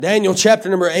Daniel chapter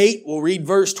number 8, we'll read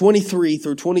verse 23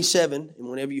 through 27. And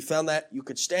whenever you found that, you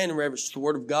could stand in reverence to the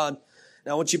Word of God.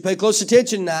 Now I want you to pay close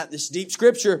attention tonight. This deep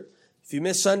scripture. If you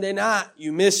missed Sunday night,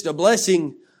 you missed a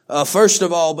blessing, first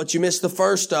of all, but you missed the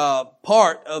first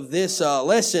part of this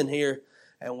lesson here.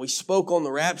 And we spoke on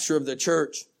the rapture of the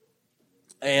church.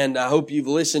 And I hope you've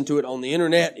listened to it on the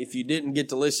internet. If you didn't get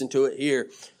to listen to it here,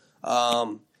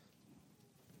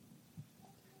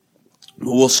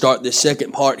 we'll start this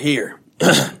second part here.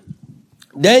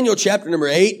 Daniel chapter number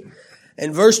 8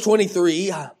 and verse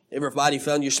 23. Everybody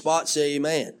found your spot? Say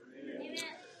amen. Amen.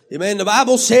 Amen. The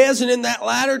Bible says, and in that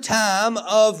latter time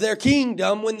of their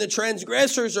kingdom, when the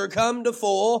transgressors are come to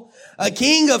full, a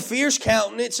king of fierce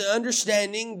countenance and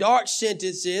understanding, dark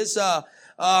sentences,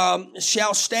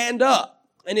 shall stand up.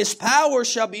 And his power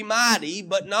shall be mighty,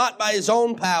 but not by his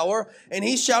own power. And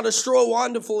he shall destroy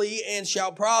wonderfully, and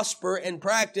shall prosper and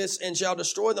practice, and shall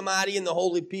destroy the mighty and the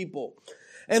holy people.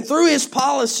 And through his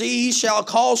policy he shall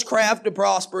cause craft to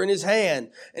prosper in his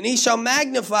hand. And he shall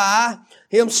magnify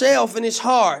himself in his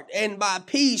heart, and by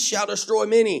peace shall destroy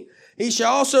many. He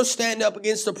shall also stand up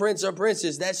against the prince of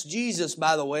princes. That's Jesus,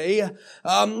 by the way.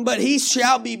 But he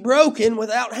shall be broken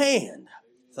without hand.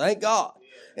 Thank God.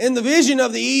 In the vision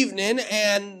of the evening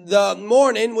and the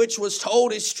morning, which was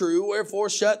told is true, wherefore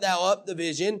shut thou up the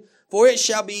vision, for it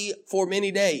shall be for many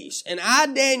days. And I,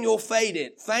 Daniel,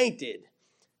 fainted,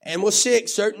 and was sick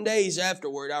certain days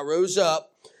afterward. I rose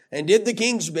up and did the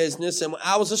king's business, and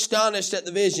I was astonished at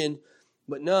the vision,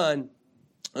 but none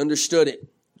understood it.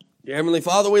 Dear Heavenly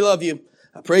Father, we love you.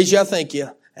 I praise you, I thank you.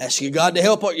 I ask you, God, to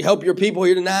help your people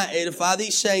here tonight, edify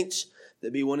these saints.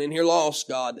 There be one in here lost,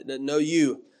 God, that doesn't know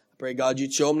you. Pray, God,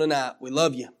 you'd show them tonight. We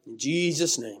love you. In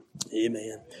Jesus' name,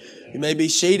 amen. You may be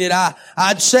seated.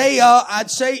 I'd say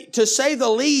to say the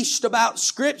least about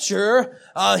Scripture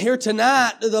here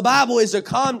tonight, the Bible is a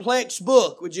complex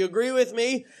book. Would you agree with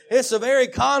me? It's a very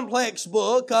complex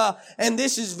book, and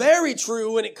this is very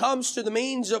true when it comes to the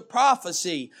means of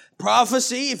prophecy.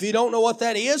 Prophecy, if you don't know what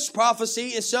that is, prophecy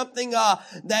is something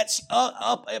that's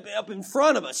up in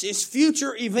front of us. It's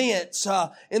future events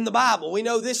in the Bible. We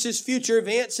know this is future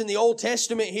events in the Old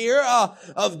Testament here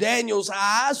of Daniel's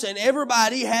eyes, and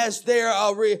everybody has their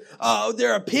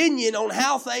opinion on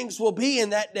how things will be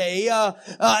in that day.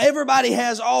 Everybody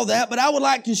has all that, but I would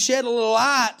like to shed a little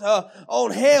light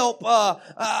on help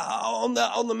on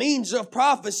the means of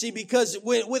prophecy, because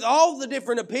with all the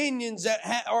different opinions that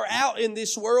are out in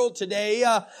this world today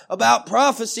about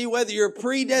prophecy, whether you're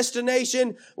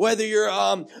predestination, whether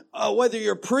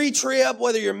you're pre-trib,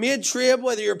 whether you're mid-trib,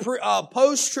 whether you're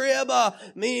post-trib,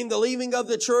 meaning the leaving of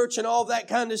the church and all that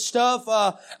kind of stuff.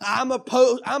 I'm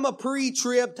a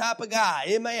pre-trib type of guy.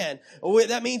 Amen.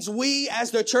 That means we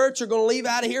as the church are going to leave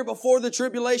out of here before the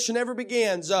tribulation ever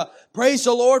begins. Praise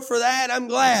the Lord for that. I'm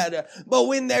glad. But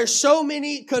when there's so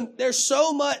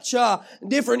much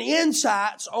different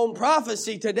insights on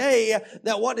prophecy today,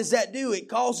 that what does that do? It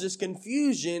causes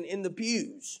confusion in the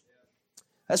pews.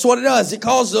 That's what it does. It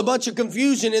causes a bunch of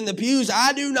confusion in the pews.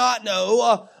 I do not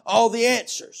know all the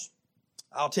answers.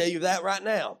 I'll tell you that right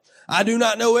now. I do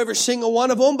not know every single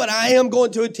one of them, but I am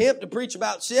going to attempt to preach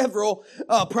about several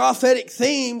prophetic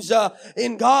themes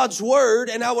in God's Word,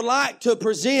 and I would like to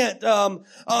present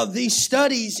these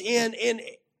studies in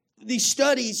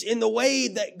the way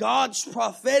that God's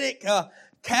prophetic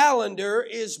calendar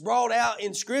is brought out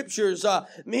in Scriptures,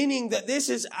 meaning that this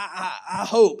is, I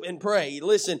hope and pray.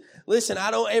 Listen, I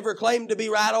don't ever claim to be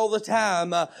right all the time,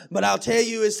 but I'll tell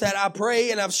you is that I pray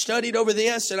and I've studied over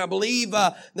this, and I believe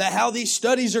that how these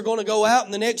studies are going to go out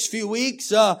in the next few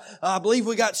weeks, I believe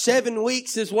we got 7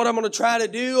 weeks is what I'm going to try to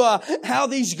do. How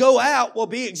these go out will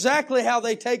be exactly how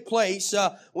they take place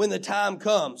when the time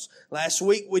comes. Last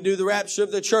week we do the rapture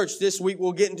of the church. This week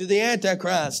we'll get into the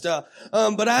Antichrist.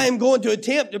 But I am going to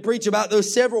attempt to preach about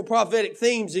those several prophetic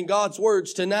themes in God's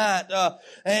words tonight.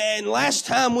 And last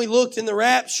time we looked in the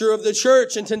rapture of the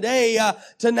church, and tonight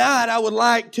I would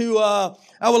like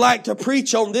to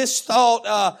preach on this thought,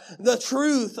 the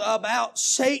truth about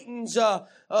Satan's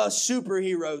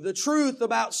superhero. The truth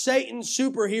about Satan's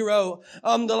superhero.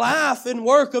 The life and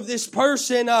work of this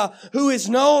person who is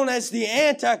known as the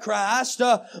Antichrist.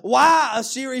 Why a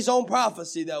series on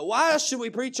prophecy, though? Why should we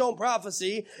preach on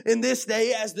prophecy in this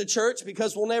day as the church?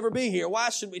 Because we'll never be here. Why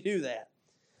should we do that?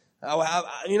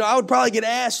 I would probably get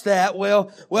asked that.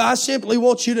 Well, I simply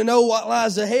want you to know what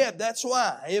lies ahead. That's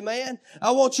why. Amen. I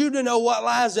want you to know what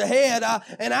lies ahead.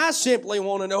 And I simply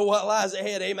want to know what lies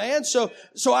ahead. Amen. So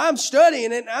I'm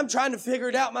studying it and I'm trying to figure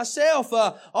it out myself.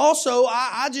 Also,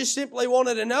 I just simply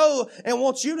wanted to know and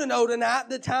want you to know tonight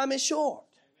that time is short.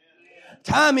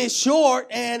 time is short,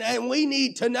 and we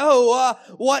need to know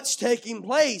what's taking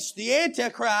place. The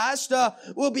Antichrist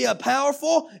will be a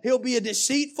powerful, he'll be a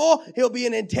deceitful, he'll be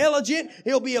an intelligent,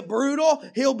 he'll be a brutal,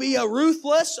 he'll be a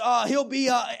ruthless, he'll be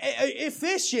a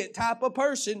efficient type of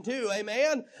person too.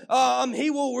 Amen. He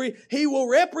will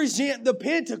represent the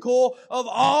pinnacle of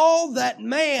all that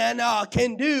man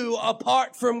can do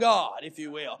apart from God, if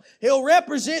you will. He'll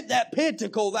represent that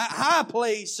pinnacle, that high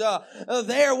place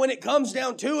there when it comes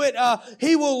down to it.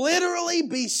 He will literally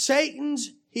be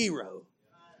Satan's hero.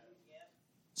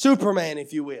 Superman,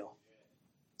 if you will.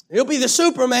 He'll be the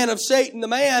Superman of Satan, the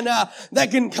man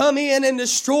that can come in and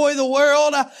destroy the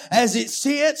world as it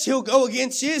sits. He'll go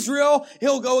against Israel.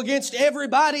 He'll go against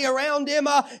everybody around him.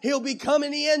 He'll be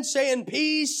coming in saying,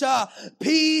 peace,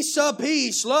 peace,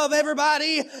 peace. Love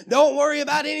everybody. Don't worry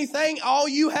about anything. All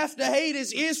you have to hate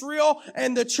is Israel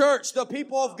and the church, the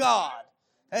people of God.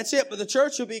 That's it, but the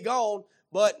church will be gone.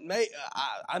 But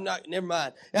I'm not, never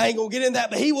mind. I ain't going to get into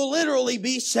that, but he will literally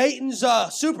be Satan's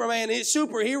Superman, his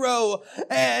superhero.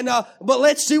 And but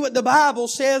let's see what the Bible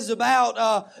says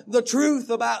about the truth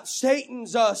about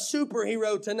Satan's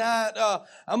superhero tonight.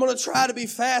 I'm going to try to be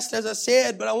fast, as I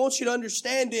said, but I want you to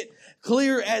understand it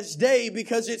clear as day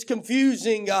because it's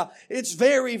confusing. It's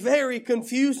very, very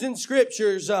confusing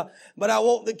scriptures. But I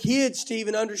want the kids to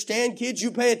even understand. Kids,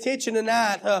 you pay attention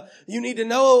tonight. You need to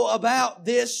know about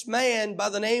this man by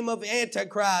the name of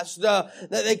Antichrist, that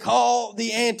they call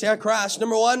the Antichrist.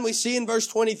 Number one, we see in verse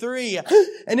 23,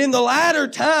 and in the latter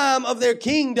time of their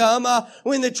kingdom,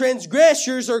 when the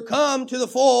transgressors are come to the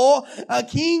full, a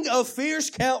king of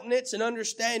fierce countenance and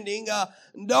understanding,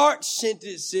 dark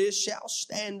sentences shall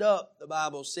stand up, the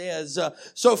Bible says.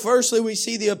 So firstly, we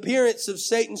see the appearance of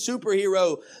Satan's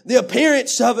superhero. The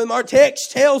appearance of him, our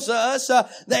text tells us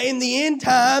that in the end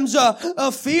times,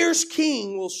 a fierce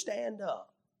king will stand up.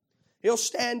 He'll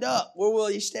stand up. Where will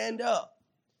he stand up?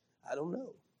 I don't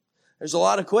know. There's a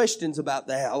lot of questions about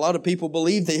that. A lot of people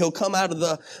believe that he'll come out of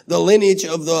the lineage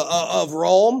of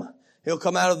Rome. He'll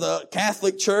come out of the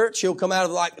Catholic Church. He'll come out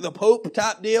of like the Pope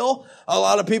type deal. A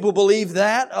lot of people believe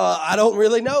that. I don't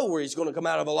really know where he's going to come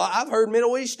out of a lot. I've heard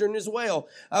Middle Eastern as well.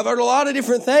 I've heard a lot of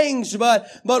different things, but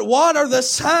what are the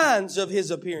signs of his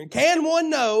appearing? Can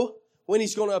one know when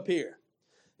he's going to appear?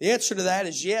 The answer to that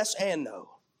is yes and no.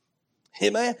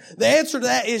 Amen. The answer to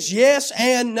that is yes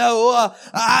and no.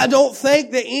 I don't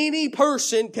think that any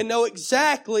person can know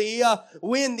exactly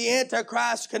when the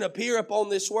Antichrist can appear upon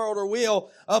this world or will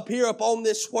appear upon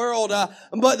this world.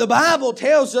 But the Bible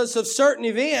tells us of certain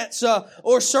events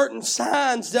or certain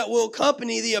signs that will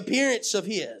accompany the appearance of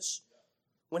his.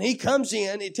 When he comes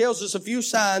in, it tells us a few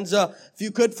signs. If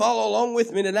you could follow along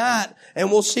with me tonight, and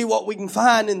we'll see what we can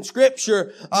find in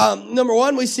Scripture. Number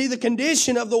one, we see the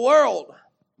condition of the world.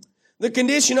 The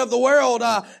condition of the world,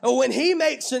 when he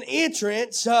makes an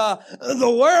entrance,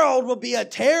 the world will be in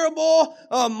terrible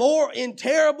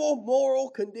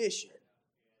moral condition.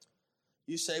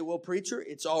 You say, well, preacher,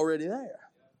 it's already there.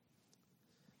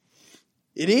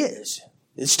 It is.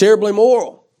 It's terribly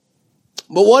moral.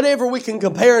 But whatever we can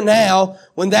compare now,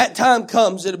 when that time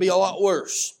comes, it'll be a lot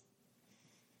worse.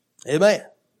 Amen.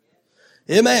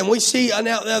 Amen. We see,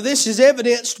 now this is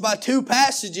evidenced by two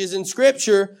passages in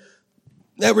Scripture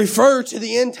that refer to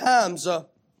the end times.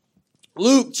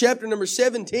 Luke chapter number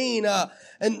 17,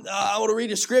 and I want to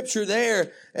read a scripture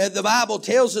there. The Bible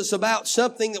tells us about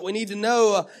something that we need to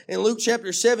know. In Luke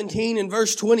chapter 17 and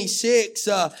verse 26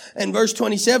 and verse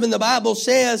 27, the Bible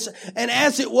says, and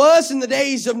as it was in the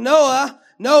days of Noah,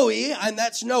 and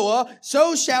that's Noah,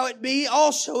 so shall it be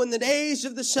also in the days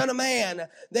of the Son of Man.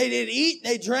 They did eat,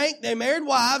 they drank, they married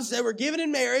wives, they were given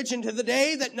in marriage unto the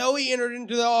day that Noah entered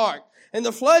into the ark. And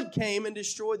the flood came and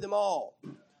destroyed them all.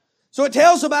 So it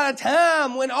tells about a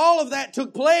time when all of that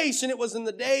took place, and it was in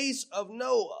the days of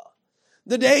Noah.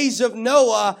 The days of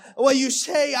Noah. Well, you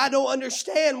say, I don't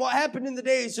understand what happened in the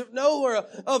days of Noah.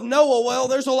 Well,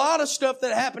 there's a lot of stuff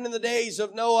that happened in the days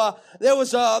of Noah. There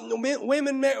was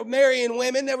women marrying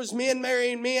women. There was men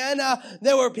marrying men.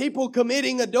 There were people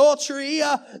committing adultery.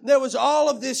 There was all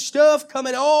of this stuff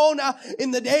coming on in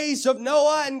the days of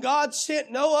Noah. And God sent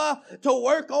Noah to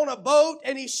work on a boat.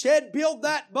 And he said, build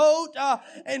that boat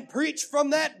and preach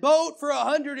from that boat for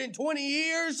 120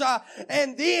 years.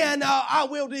 And then I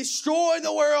will destroy destroy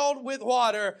the world with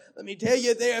water. Let me tell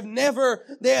you, they had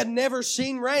never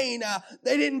seen rain.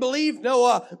 They didn't believe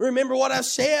Noah. Remember what I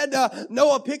said?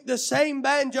 Noah picked the same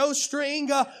banjo string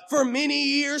for many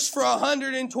years, for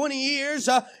 120 years.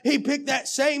 He picked that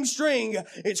same string.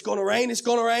 It's going to rain, it's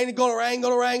going to rain, it's going to rain,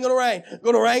 going to rain, going to rain,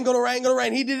 going to rain, going to rain, going to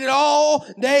rain. He did it all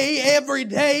day, every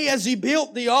day as he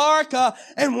built the ark.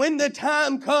 And when the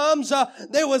time comes,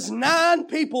 there was 9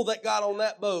 people that got on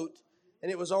that boat. And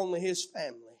it was only his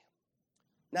family.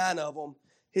 9 of them.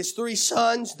 His 3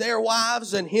 sons, their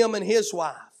wives, and him and his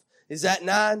wife. Is that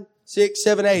 9? 6,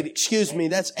 7, 8. Excuse me,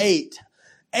 that's 8.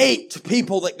 8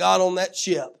 people that got on that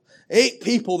ship. 8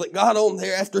 people that got on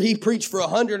there after he preached for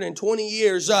 120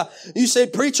 years. You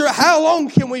said, preacher, how long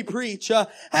can we preach?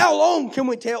 How long can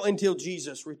we tell until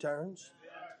Jesus returns?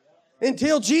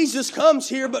 Until Jesus comes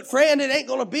here. But friend, it ain't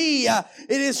going to be, it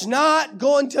is not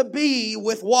going to be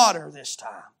with water this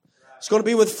time. It's going to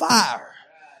be with fire.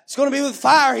 It's going to be with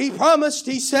fire. He promised,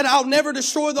 he said, I'll never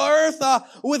destroy the earth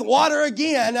with water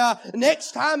again.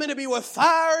 Next time it'll be with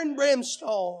fire and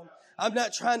brimstone. I'm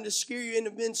not trying to scare you into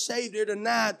being saved here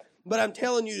tonight, but I'm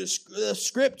telling you the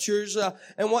scriptures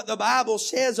and what the Bible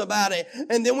says about it.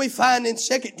 And then we find in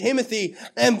 2 Timothy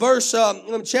and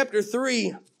chapter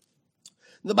 3,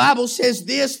 the Bible says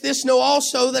this know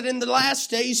also that in the last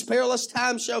days perilous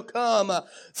times shall come.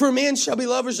 For men shall be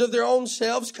lovers of their own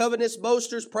selves, covetous,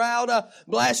 boasters, proud,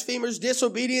 blasphemers,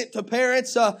 disobedient to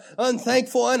parents,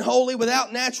 unthankful, unholy,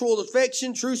 without natural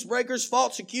affection, truce breakers,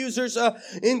 false accusers,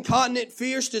 incontinent,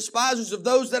 fierce, despisers of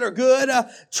those that are good,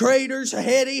 traitors,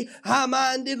 heady,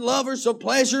 high-minded, lovers of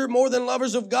pleasure more than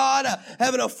lovers of God,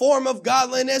 having a form of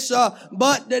godliness,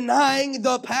 but denying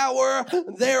the power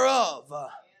thereof.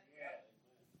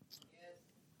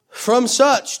 From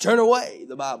such turn away,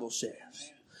 the Bible says.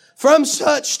 From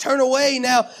such turn away.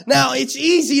 Now it's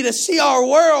easy to see our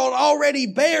world already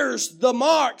bears the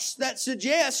marks that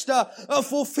suggest a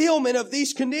fulfillment of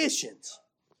these conditions.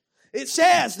 It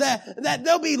says that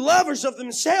they'll be lovers of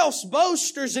themselves,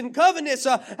 boasters and covetous,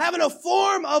 having a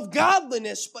form of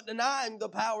godliness, but denying the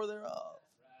power thereof.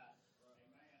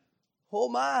 Oh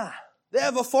my. They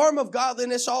have a form of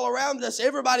godliness all around us.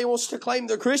 Everybody wants to claim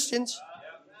they're Christians.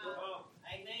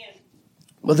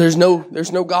 But there's no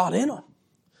God in them.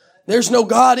 There's no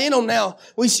God in them. Now,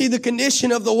 we see the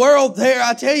condition of the world there.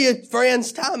 I tell you,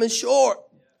 friends, time is short.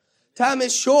 Time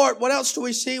is short. What else do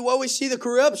we see? Well, we see the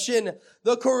corruption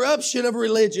of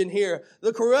religion here.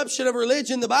 The corruption of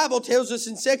religion. The Bible tells us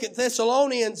in 2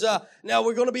 Thessalonians, now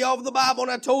we're going to be off the Bible,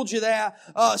 and I told you that.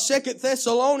 2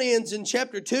 Thessalonians in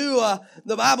chapter 2,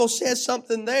 the Bible says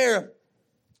something there.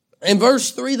 In verse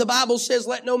 3, the Bible says,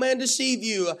 let no man deceive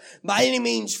you by any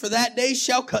means, for that day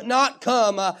shall not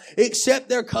come, except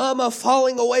there come a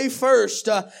falling away first,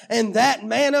 and that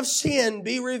man of sin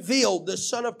be revealed, the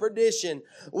son of perdition.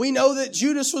 We know that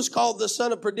Judas was called the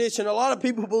son of perdition. A lot of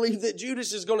people believe that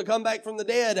Judas is going to come back from the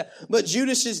dead, but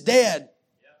Judas is dead.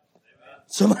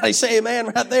 Somebody say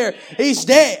amen right there. He's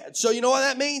dead. So you know what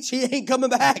that means? He ain't coming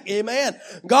back. Amen.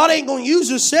 God ain't going to use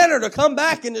a sinner to come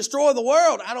back and destroy the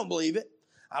world. I don't believe it.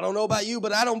 I don't know about you,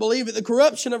 but I don't believe it. The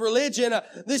corruption of religion,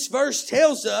 this verse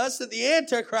tells us that the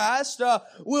Antichrist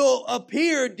will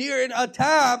appear during a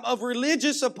time of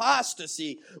religious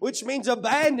apostasy, which means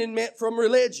abandonment from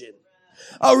religion.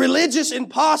 A religious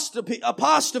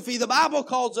apostasy, the Bible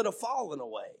calls it a falling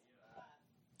away.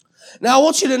 Now I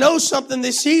want you to know something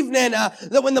this evening,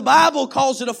 that when the Bible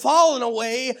calls it a falling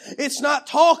away, it's not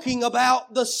talking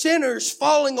about the sinners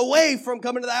falling away from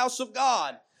coming to the house of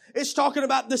God. It's talking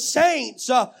about the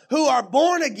saints who are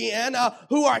born again,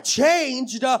 who are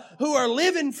changed, who are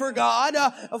living for God,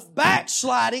 of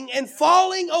backsliding and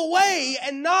falling away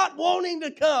and not wanting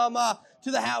to come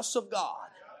to the house of God.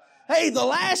 Hey, the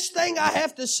last thing I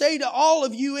have to say to all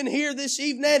of you in here this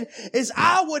evening is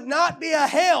I would not be a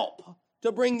help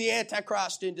to bring the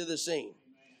Antichrist into the scene.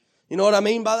 You know what I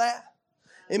mean by that?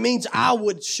 It means I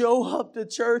would show up to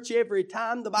church every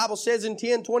time. The Bible says in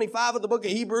 10:25 of the book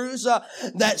of Hebrews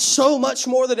that so much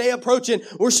more the day approaching.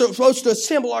 We're supposed to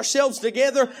assemble ourselves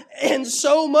together, and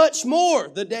so much more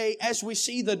the day as we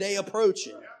see the day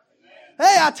approaching.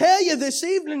 Hey, I tell you this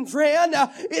evening, friend,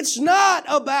 it's not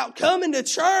about coming to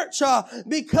church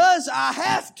because I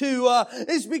have to.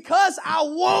 It's because I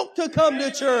want to come to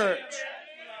church.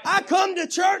 I come to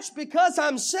church because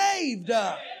I'm saved.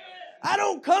 I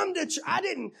don't come to church.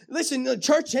 Listen, the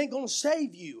church ain't going to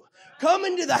save you.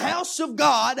 Coming to the house of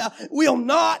God will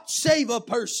not save a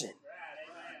person.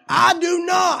 I do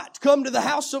not come to the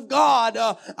house of God.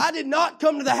 I did not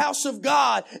come to the house of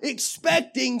God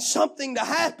expecting something to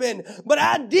happen, but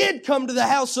I did come to the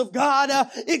house of God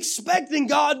expecting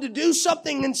God to do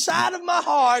something inside of my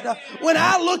heart. When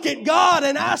I look at God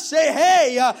and I say,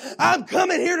 hey, I'm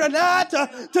coming here tonight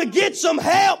to get some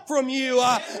help from you.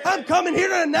 I'm coming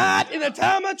here tonight in a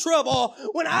time of trouble.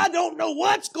 When I don't know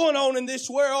what's going on in this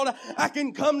world, I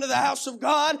can come to the house of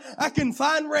God. I can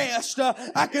find rest.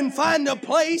 I can find a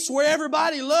place where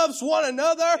everybody loves one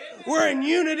another. We're in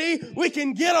unity. We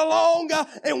can get along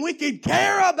and we can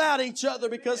care about each other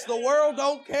because the world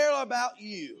don't care about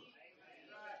you.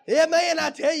 Yeah, man,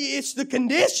 I tell you, it's the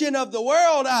condition of the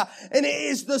world and it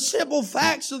is the simple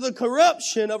facts of the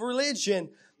corruption of religion.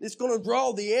 It's going to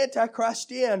draw the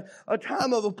Antichrist in, a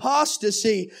time of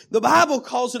apostasy. The Bible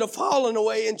calls it a falling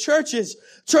away in churches.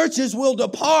 Churches will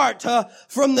depart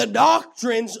from the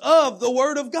doctrines of the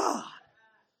Word of God.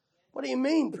 What do you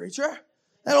mean, preacher?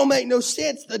 That don't make no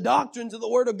sense, the doctrines of the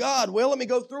Word of God. Well, let me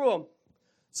go through them.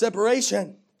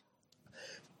 Separation,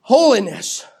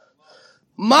 holiness,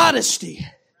 modesty,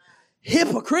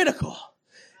 hypocritical,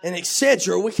 and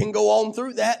etc. We can go on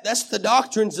through that. That's the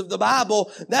doctrines of the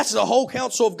Bible. That's the whole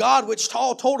counsel of God, which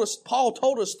Paul told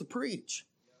us to preach.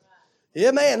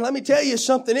 Yeah, man, let me tell you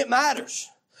something. It matters.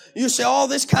 You say, all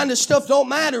this kind of stuff don't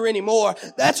matter anymore.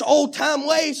 That's old time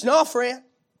ways. No, friend.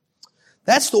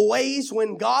 That's the ways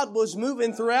when God was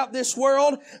moving throughout this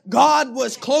world. God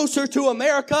was closer to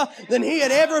America than He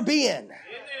had ever been.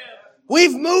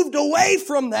 We've moved away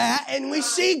from that, and we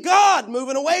see God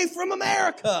moving away from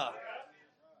America.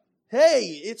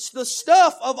 Hey, it's the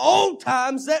stuff of old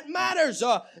times that matters.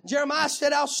 Jeremiah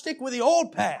said, I'll stick with the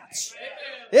old paths.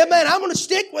 Yeah, man, I'm going to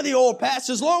stick with the old paths.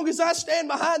 As long as I stand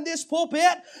behind this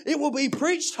pulpit, it will be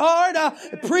preached hard,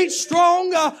 preached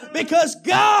strong, because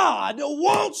God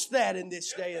wants that in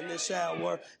this day and this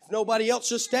hour. If nobody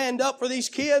else will stand up for these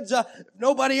kids, if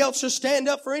nobody else will stand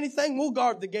up for anything, we'll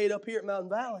guard the gate up here at Mountain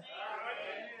Valley.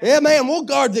 Yeah, man, we'll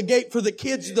guard the gate for the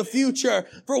kids of the future,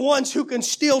 for ones who can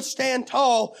still stand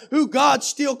tall, who God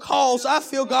still calls. I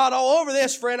feel God all over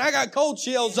this, friend. I got cold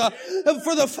chills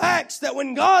for the facts that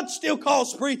when God still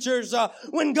calls preachers,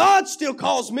 when God still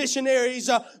calls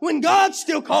missionaries, when God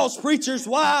still calls preachers'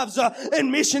 wives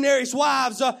and missionaries'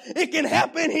 wives, it can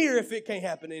happen here if it can't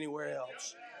happen anywhere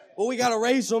else. Well, we got to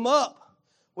raise them up.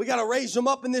 We got to raise them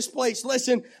up in this place.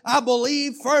 Listen, I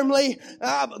believe firmly,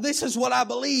 this is what I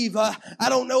believe. I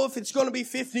don't know if it's going to be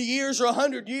 50 years or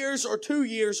 100 years or 2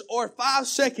 years or 5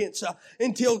 seconds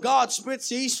until God splits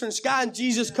the eastern sky and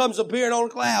Jesus comes appearing on a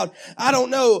cloud. I don't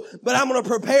know, but I'm going to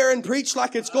prepare and preach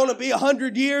like it's going to be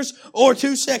 100 years or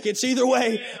 2 seconds. Either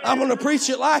way, I'm going to preach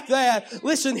it like that.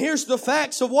 Listen, here's the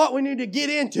facts of what we need to get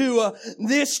into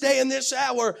this day and this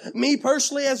hour. Me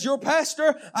personally, as your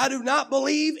pastor, I do not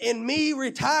believe in me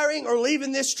retiring or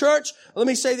leaving this church. Let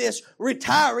me say this,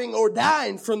 retiring or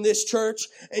dying from this church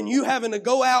and you having to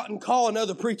go out and call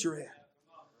another preacher in.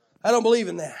 I don't believe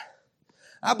in that.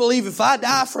 I believe if I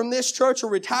die from this church or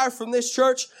retire from this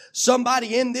church,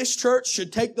 somebody in this church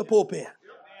should take the pulpit.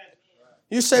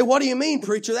 You say, what do you mean,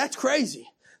 preacher? That's crazy.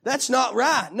 That's not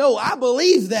right. No, I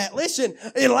believe that. Listen,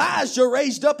 Elijah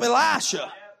raised up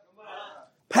Elisha.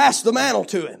 Passed the mantle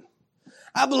to him.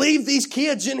 I believe these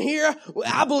kids in here,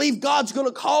 I believe God's going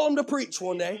to call them to preach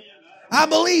one day. I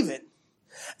believe it.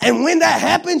 And when that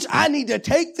happens, I need to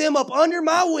take them up under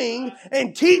my wing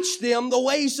and teach them the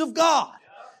ways of God.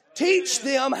 Teach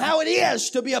them how it is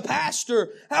to be a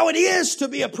pastor, how it is to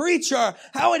be a preacher,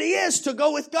 how it is to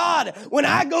go with God. When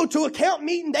I go to a camp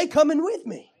meeting, they come in with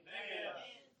me.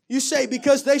 You say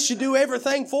because they should do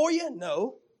everything for you?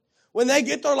 No. When they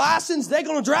get their license, they're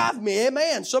going to drive me.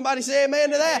 Amen. Somebody say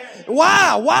amen to that.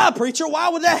 Why? Why, preacher? Why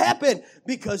would that happen?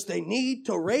 Because they need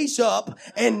to raise up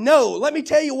and know. Let me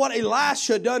tell you what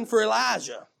Elisha done for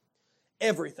Elijah.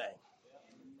 Everything.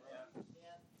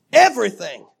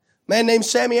 Everything. A man named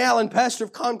Sammy Allen, pastor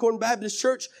of Concord Baptist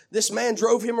Church. This man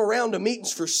drove him around to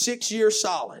meetings for 6 years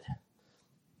solid.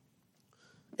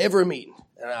 Every meeting.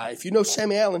 If you know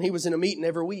Sammy Allen, he was in a meeting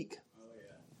every week.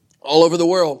 All over the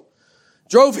world.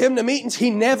 Drove him to meetings.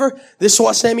 This is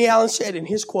what Sammy Allen said in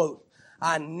his quote,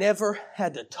 I never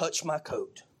had to touch my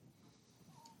coat.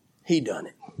 He done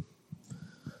it.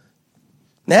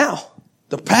 Now,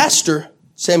 the pastor,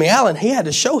 Sammy Allen, he had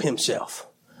to show himself.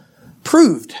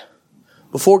 Proved.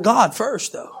 Before God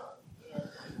first, though.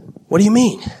 What do you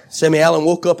mean? Sammy Allen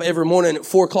woke up every morning at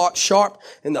 4 o'clock sharp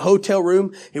in the hotel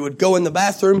room. He would go in the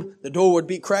bathroom. The door would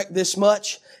be cracked this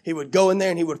much. He would go in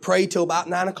there and he would pray till about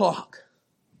 9 o'clock.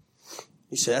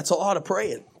 You say, that's a lot of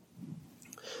praying.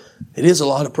 It is a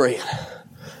lot of praying.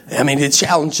 I mean, it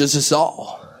challenges us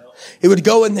all. He would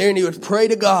go in there and he would pray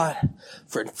to God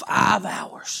for 5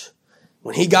 hours.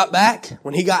 When he got back,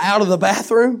 when he got out of the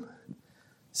bathroom,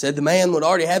 said the man would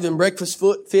already have him breakfast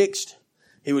fixed.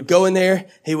 He would go in there,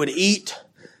 he would eat.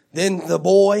 Then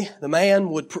the man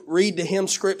would read to him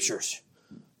scriptures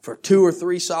for 2 or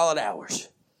 3 solid hours.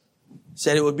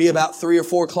 Said it would be about 3 or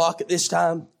 4 o'clock at this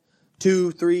time.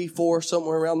 2, 3, 4,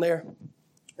 somewhere around there.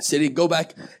 Said he'd go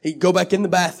back in the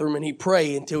bathroom and he'd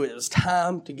pray until it was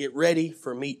time to get ready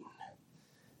for meeting.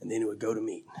 And then he would go to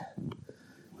meeting.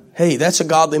 Hey, that's a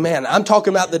godly man. I'm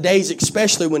talking about the days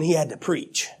especially when he had to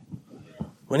preach.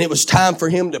 When it was time for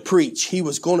him to preach, he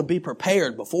was going to be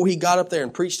prepared before he got up there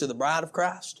and preached to the bride of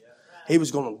Christ. He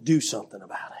was going to do something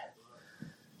about it.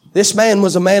 This man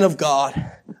was a man of God.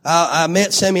 I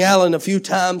met Sammy Allen a few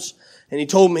times and he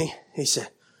told me, he said,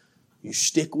 "You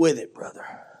stick with it, brother.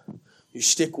 You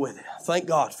stick with it." Thank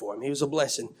God for him. He was a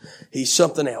blessing. He's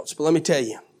something else. But let me tell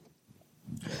you,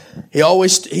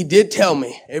 he did tell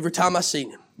me every time I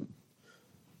seen him,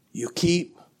 "You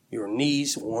keep your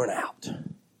knees worn out."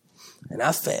 And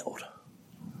I failed.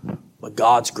 But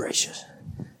God's gracious.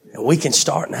 And we can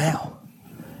start now.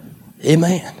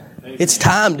 Amen. It's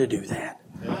time to do that.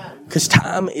 Because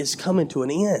time is coming to an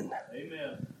end.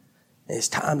 And it's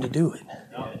time to do it.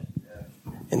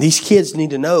 And these kids need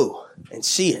to know and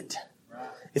see it.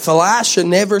 If Elisha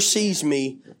never sees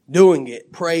me doing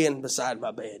it, praying beside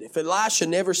my bed, if Elisha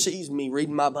never sees me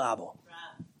reading my Bible,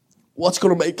 what's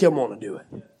going to make him want to do it?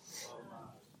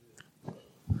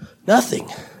 Nothing.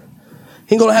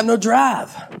 He ain't going to have no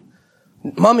drive.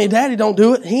 Mommy and Daddy don't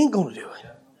do it. He ain't going to do it.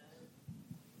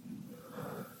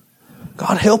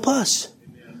 God help us.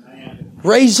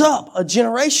 Raise up a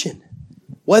generation,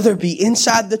 whether it be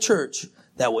inside the church,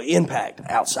 that will impact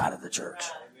outside of the church.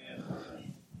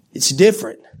 It's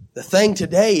different. The thing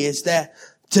today is that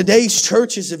today's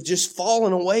churches have just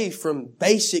fallen away from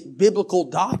basic biblical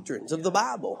doctrines of the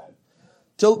Bible.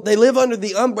 So they live under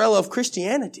the umbrella of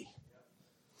Christianity.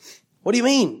 What do you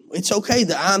mean? It's okay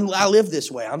that I live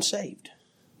this way. I'm saved.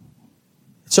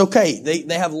 It's okay.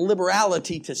 They have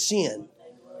liberality to sin.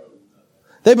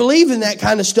 They believe in that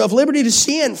kind of stuff. Liberty to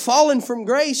sin, falling from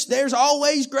grace. There's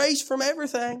always grace from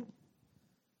everything.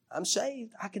 I'm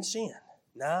saved. I can sin.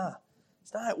 Nah,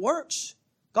 it's not how it works.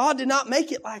 God did not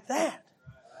make it like that.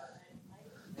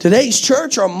 Today's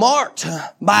church are marked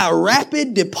by a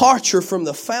rapid departure from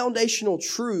the foundational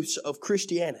truths of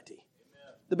Christianity.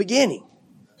 The beginning.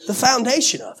 The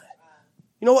foundation of it.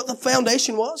 You know what the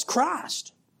foundation was?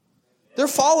 Christ. They're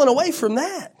falling away from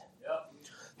that.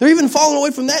 They're even falling away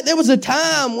from that. There was a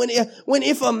time when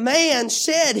if a man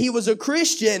said he was a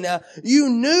Christian, you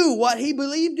knew what he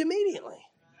believed immediately.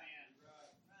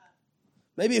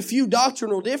 Maybe a few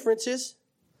doctrinal differences.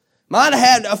 Might have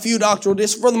had a few doctrinal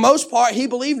differences. For the most part, he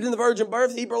believed in the virgin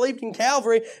birth. He believed in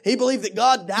Calvary. He believed that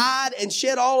God died and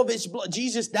shed all of His blood.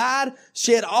 Jesus died,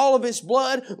 shed all of His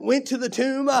blood, went to the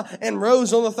tomb, and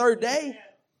rose on the 3rd day.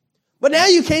 But now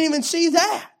you can't even see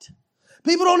that.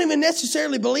 People don't even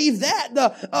necessarily believe that.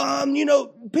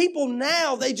 People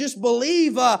now, they just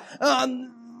believe that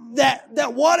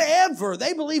whatever.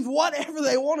 They believe whatever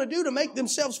they want to do to make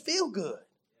themselves feel good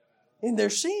in their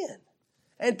sin.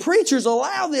 And preachers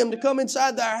allow them to come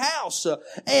inside their house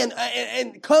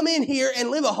and come in here and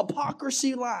live a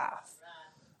hypocrisy life.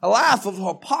 A life of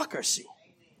hypocrisy.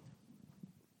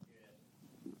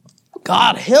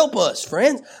 God help us,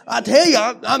 friends. I tell you,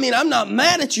 I'm not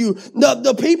mad at you.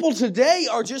 The people today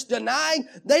are just denying.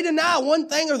 They deny one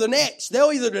thing or the next.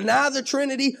 They'll either deny the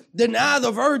Trinity, deny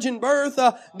the virgin birth,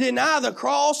 deny the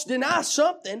cross, deny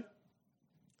something.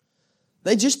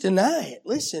 They just deny it.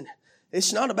 Listen.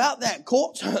 It's not about that.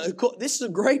 This is a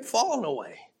great falling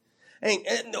away. And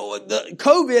the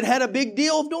COVID had a big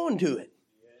deal of doing to it.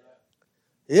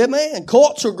 Yeah, man.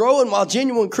 Cults are growing while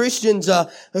genuine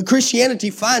Christianity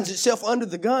finds itself under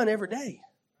the gun every day.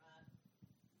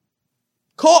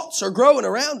 Cults are growing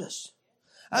around us.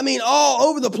 All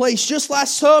over the place. Just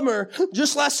last summer,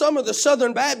 the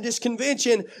Southern Baptist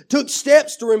Convention took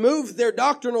steps to remove their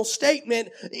doctrinal statement.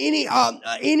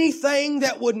 Anything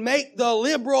that would make the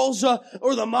liberals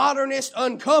or the modernists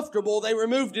uncomfortable, they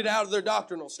removed it out of their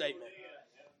doctrinal statement.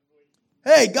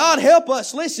 Hey, God help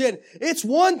us. Listen, it's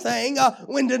one thing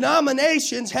when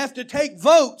denominations have to take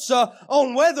votes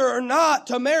on whether or not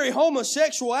to marry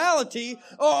homosexuality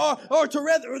or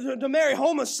to marry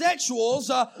homosexuals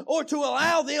or to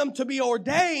allow them to be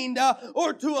ordained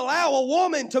or to allow a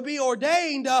woman to be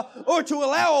ordained or to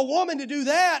allow a woman to do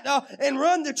that and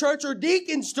run the church or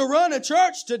deacons to run a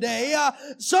church today.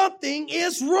 Something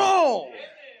is wrong.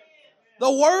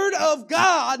 The Word of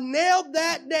God nailed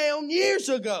that down years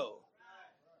ago.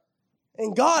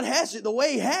 And God has it the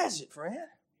way He has it, friend.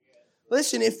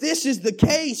 Listen, if this is the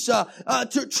case,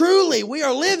 truly we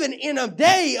are living in a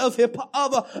day of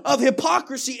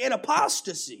hypocrisy and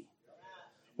apostasy.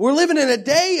 We're living in a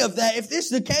day of that. If this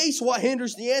is the case, what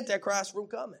hinders the Antichrist from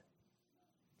coming?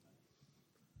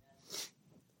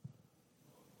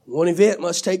 One event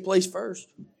must take place first.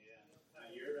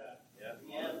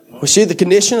 We see the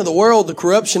condition of the world, the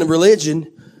corruption of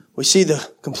religion. We see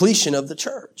the completion of the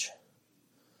church.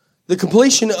 The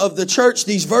completion of the church,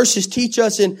 these verses teach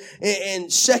us in 2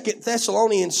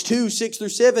 Thessalonians 2, 6 through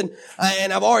 7,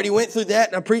 and I've already went through that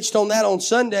and I preached on that on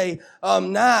Sunday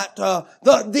night.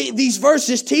 These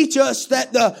verses teach us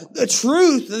that the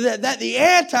truth, that the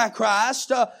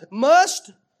Antichrist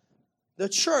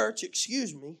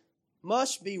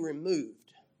must be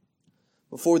removed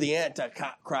before the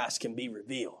Antichrist can be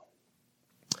revealed.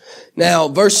 Now,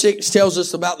 verse 6 tells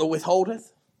us about the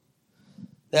withholdeth.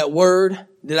 That word,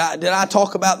 did I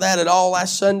talk about that at all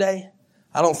last Sunday?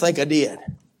 I don't think I did.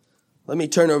 Let me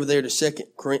turn over there to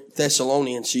 2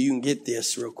 Thessalonians so you can get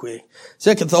this real quick.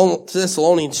 2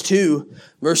 Thessalonians 2,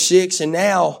 verse 6, and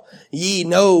now ye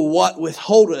know what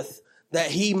withholdeth,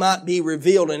 that he might be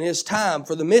revealed in his time.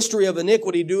 For the mystery of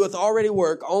iniquity doeth already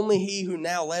work. Only he who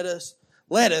now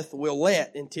letteth will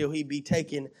let until he be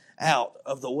taken out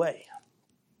of the way.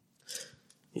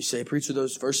 You say, preacher,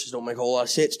 those verses don't make a whole lot of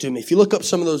sense to me. If you look up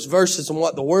some of those verses and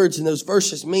what the words in those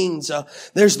verses means,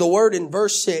 there's the word in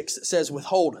verse 6 that says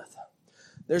withholdeth.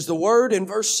 There's the word in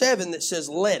verse 7 that says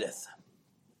letteth.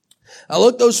 I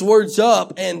looked those words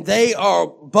up and they are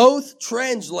both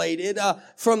translated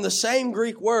from the same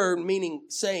Greek word, meaning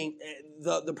saying,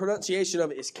 the pronunciation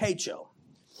of it is kecho.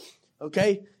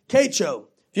 Okay? Kecho.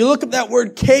 If you look up that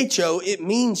word kecho, it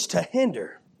means to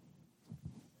hinder.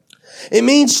 It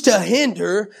means to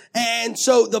hinder. And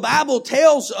so the Bible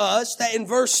tells us that in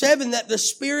verse 7 that the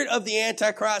spirit of the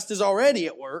Antichrist is already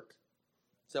at work.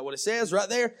 Is that what it says right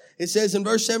there? It says in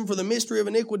verse 7, for the mystery of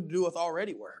iniquity doeth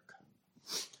already work.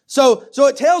 So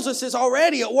it tells us it's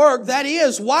already at work. That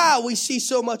is why we see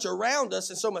so much around us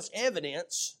and so much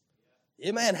evidence.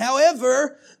 Amen.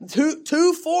 However,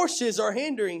 two forces are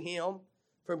hindering him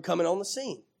from coming on the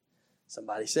scene.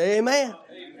 Somebody say amen.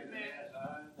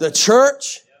 The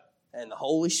church and the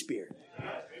Holy Spirit.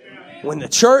 When the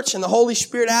church and the Holy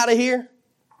Spirit out of here,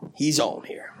 He's on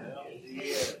here.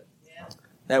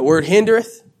 That word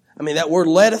that word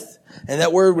letteth, and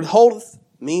that word withholdeth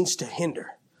means to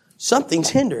hinder.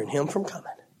 Something's hindering Him from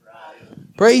coming.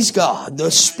 Praise God.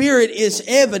 The Spirit is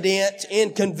evident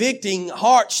in convicting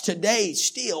hearts today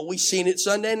still. We've seen it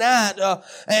Sunday night.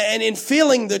 And in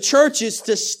filling the churches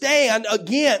to stand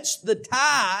against the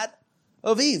tide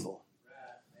of evil.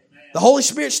 The Holy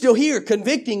Spirit's still here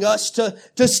convicting us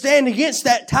to stand against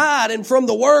that tide and from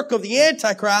the work of the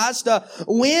Antichrist.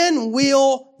 When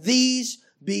will these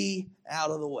be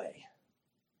out of the way?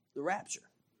 The rapture.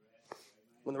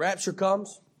 When the rapture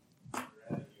comes,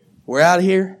 we're out of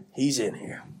here, He's in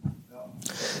here.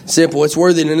 Simple. It's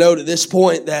worthy to note at this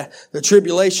point that the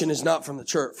tribulation is not from the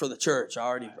church, for the church.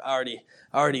 I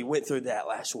already went through that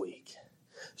last week.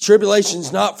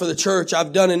 Tribulation's not for the church.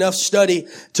 I've done enough study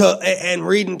and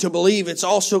reading to believe it's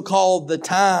also called the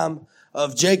time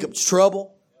of Jacob's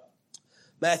trouble.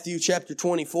 Matthew chapter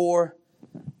 24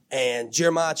 and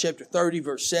Jeremiah chapter 30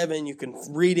 verse 7. You can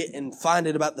read it and find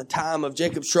it about the time of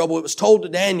Jacob's trouble. It was told to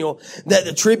Daniel that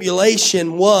the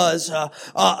tribulation was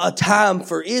a time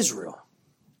for Israel.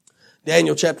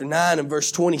 Daniel chapter 9 and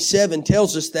verse 27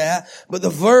 tells us that, but the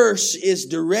verse is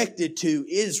directed to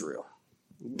Israel.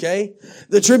 Okay?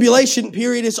 The tribulation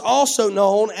period is also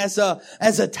known as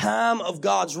a time of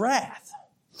God's wrath.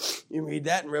 You read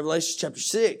that in Revelation chapter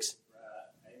 6.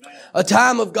 A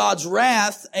time of God's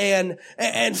wrath, and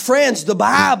friends, the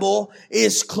Bible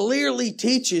clearly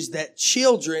teaches that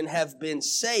children have been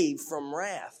saved from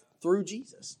wrath through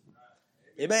Jesus.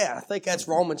 Amen. I think that's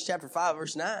Romans chapter 5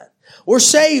 verse 9. We're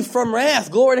saved from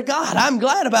wrath. Glory to God. I'm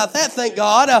glad about that. Thank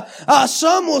God.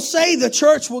 Some will say the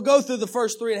church will go through the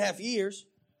first 3.5 years.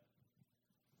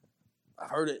 I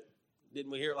heard it.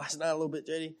 Didn't we hear it last night a little bit,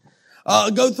 JD?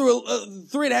 Go through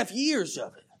 3.5 years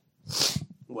of it.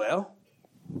 Well,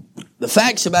 the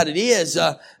facts about it is,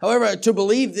 however, to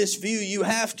believe this view, you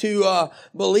have to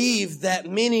believe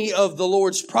that many of the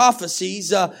Lord's prophecies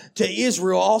to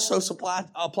Israel also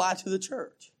apply to the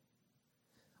church.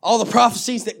 All the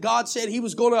prophecies that God said He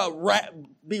was going to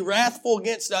be wrathful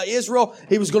against Israel,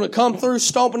 He was going to come through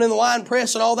stomping in the wine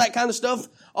press and all that kind of stuff,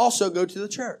 also go to the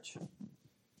church.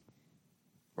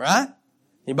 Right?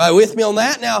 Anybody with me on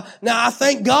that? Now I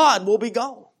thank God we'll be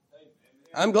gone.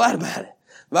 I'm glad about it.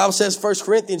 The Bible says, 1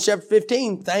 Corinthians chapter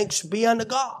 15, thanks be unto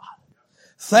God.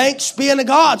 Thanks be unto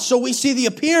God. So we see the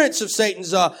appearance of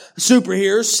Satan's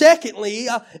superheroes. Secondly,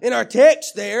 in our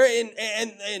text there,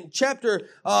 in chapter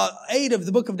 8 of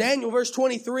the book of Daniel, verse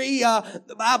 23,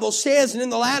 the Bible says, and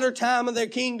in the latter time of their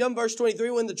kingdom, verse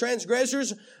 23, when the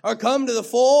transgressors are come to the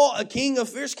full, a king of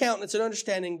fierce countenance and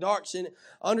understanding dark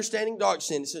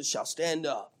sentences shall stand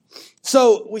up.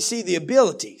 So we see the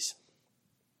abilities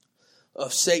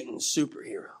of Satan's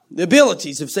superhero. The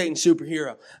abilities of Satan's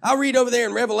superhero. I'll read over there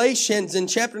in Revelations in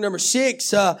chapter number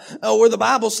 6, where the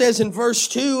Bible says in verse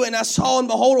 2, and I saw and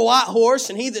behold a white horse,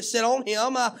 and he that sat on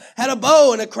him had a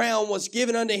bow, and a crown was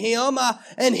given unto him,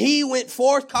 and he went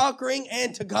forth conquering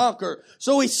and to conquer.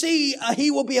 So we see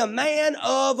he will be a man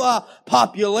of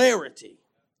popularity.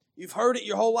 You've heard it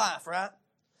your whole life, right?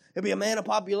 He'll be a man of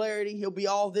popularity. He'll be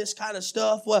all this kind of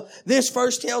stuff. Well, this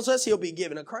verse tells us he'll be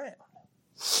given a crown.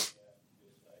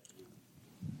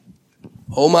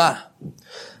 Oh my.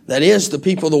 That is, the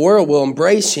people of the world will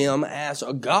embrace him as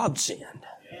a godsend.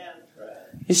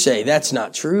 You say, that's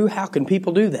not true. How can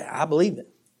people do that? I believe it.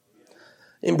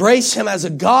 Embrace him as a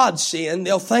godsend.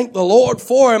 They'll thank the Lord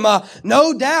for him.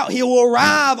 No doubt he will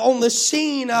arrive on the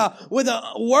scene with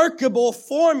a workable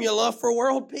formula for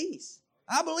world peace.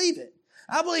 I believe it.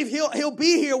 I believe he'll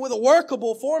be here with a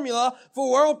workable formula for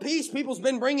world peace. People's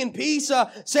been bringing peace,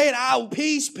 saying,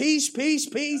 peace, peace, peace,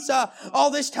 peace,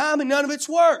 all this time, and none of it's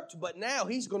worked. But now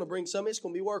he's going to bring something that's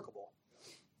going to be workable.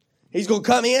 He's going to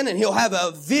come in and he'll have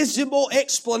a visible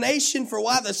explanation for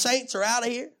why the saints are out of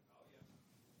here.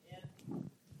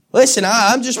 Listen,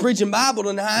 I'm just preaching Bible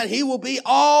tonight. He will be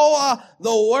all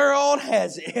the world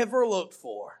has ever looked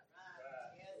for.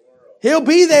 He'll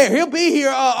be there. He'll be here.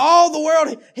 All the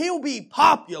world. He'll be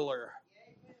popular.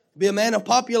 Be a man of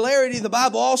popularity. The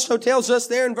Bible also tells us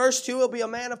there in verse 2, he'll be a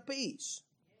man of peace.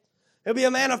 He'll be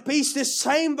a man of peace. This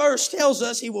same verse tells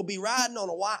us he will be riding on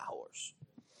a white horse.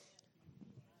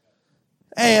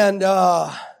 And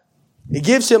it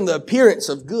gives him the appearance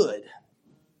of good.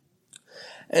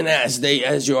 And as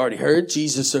you already heard,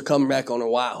 Jesus will come back on a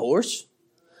white horse.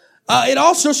 It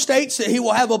also states that he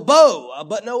will have a bow,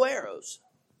 but no arrows.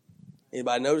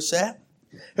 Anybody notice that?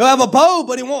 He'll have a bow,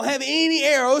 but he won't have any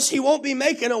arrows. He won't be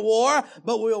making a war,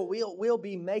 but we'll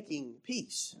be making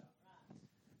peace.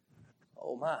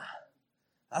 Oh my.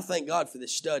 I thank God for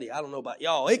this study. I don't know about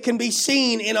y'all. It can be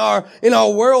seen in our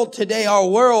world today. Our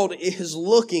world is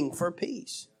looking for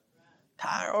peace.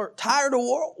 Tired of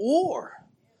war.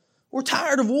 We're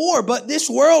tired of war, but this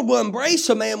world will embrace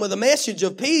a man with a message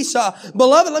of peace.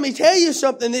 Beloved, let me tell you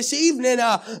something this evening.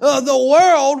 The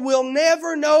world will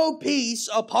never know peace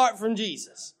apart from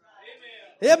Jesus.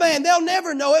 Amen. They'll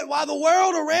never know it. While the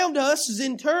world around us is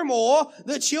in turmoil,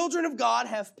 the children of God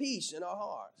have peace in our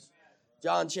hearts.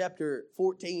 John chapter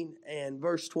 14 and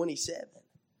verse 27.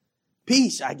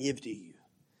 Peace I give to you.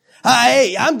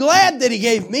 Hey, I'm glad that he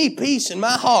gave me peace in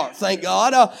my heart, thank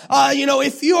God.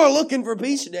 If you are looking for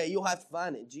peace today, you'll have to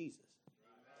find it in Jesus.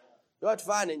 You'll have to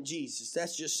find it in Jesus.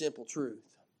 That's just simple truth.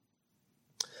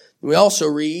 We also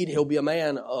read he'll be a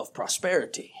man of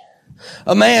prosperity.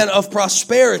 A man of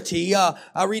prosperity.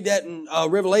 I read that in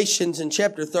Revelations in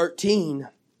chapter 13.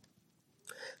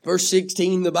 Verse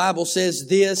 16, the Bible says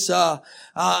this,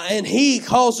 and he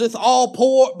causeth all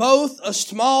poor, both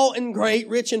small and great,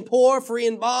 rich and poor, free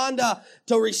and bond,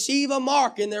 to receive a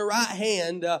mark in their right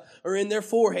hand, or in their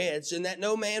foreheads, and that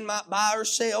no man might buy or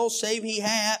sell, save he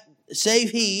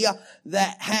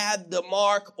that had the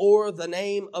mark, or the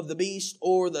name of the beast,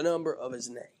 or the number of his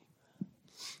name.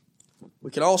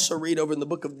 We can also read over in the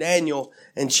book of Daniel,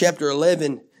 in chapter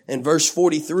 11, and verse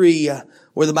 43,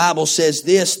 where the Bible says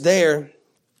this there.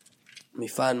 Let me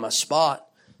find my spot.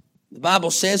 The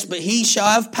Bible says, but he shall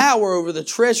have power over the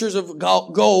treasures of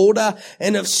gold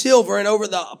and of silver, and over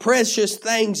the precious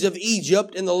things of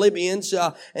Egypt, and the Libyans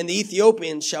and the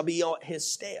Ethiopians shall be on his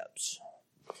steps.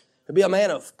 He'll be a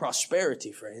man of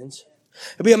prosperity, friends.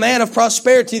 He'll be a man of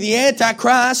prosperity. The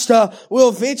Antichrist will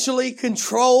eventually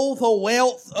control the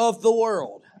wealth of the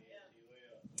world.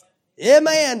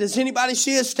 Amen. Does anybody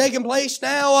see this taking place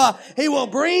now? He will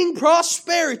bring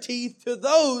prosperity to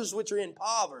those which are in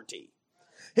poverty.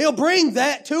 He'll bring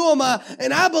that to them.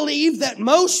 And I believe that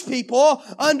most people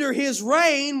under his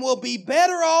reign will be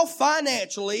better off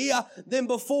financially than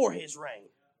before his reign.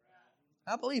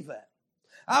 I believe that.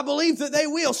 I believe that they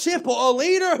will. Simple. A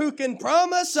leader who can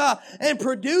promise and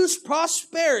produce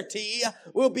prosperity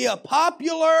will be a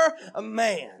popular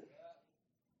man.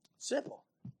 Simple.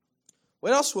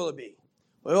 What else will it be? It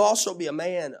will also be a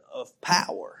man of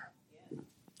power.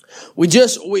 We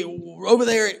just read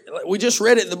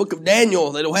it in the book of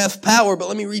Daniel that it'll have power, but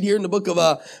let me read here in the book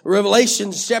of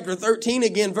Revelation chapter 13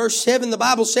 again, verse 7. The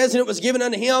Bible says, "And it was given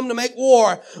unto him to make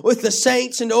war with the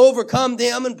saints and to overcome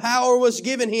them, and power was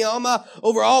given him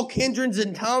over all kindreds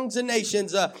and tongues and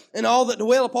nations, and all that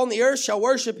dwell upon the earth shall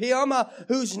worship him,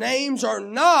 whose names are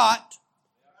not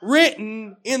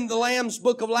written in the Lamb's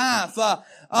book of life,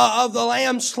 of the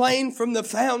Lamb slain from the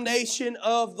foundation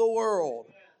of the world."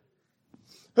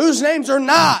 Whose names are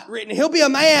not written. He'll be a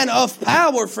man of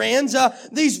power, friends.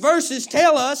 These verses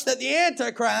tell us that the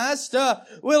Antichrist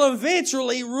will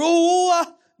eventually rule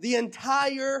the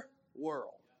entire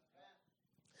world.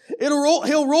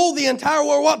 He'll rule the entire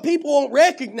world. What people won't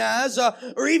recognize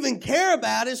or even care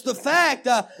about is the fact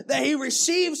that he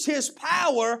receives his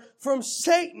power from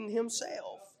Satan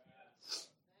himself.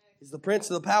 He's the prince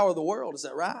of the power of the world. Is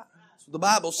that right? The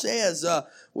Bible says,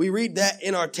 we read that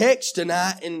in our text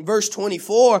tonight in verse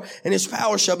 24, "And his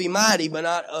power shall be mighty, but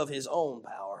not of his own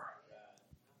power."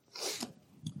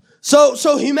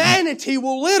 So humanity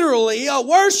will literally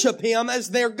worship him as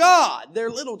their God, their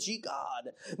little g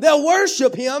God. They'll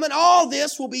worship him, and all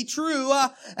this will be true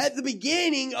at the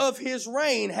beginning of his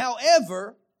reign.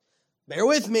 However, bear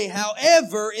with me,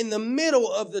 in the middle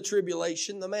of the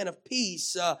tribulation, the man of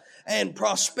peace and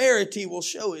prosperity will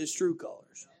show his true colors.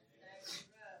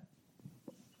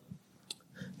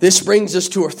 This brings us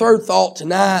to our third thought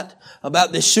tonight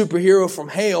about this superhero from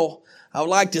hell. I would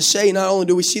like to say not only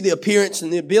do we see the appearance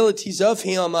and the abilities of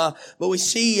him, but we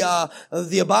see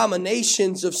the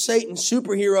abominations of Satan's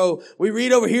superhero. We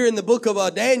read over here in the book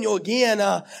of Daniel again,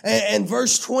 and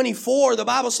verse 24, the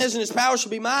Bible says, "And his power shall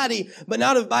be mighty, but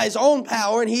not by his own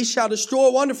power, and he shall destroy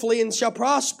wonderfully, and shall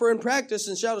prosper in practice,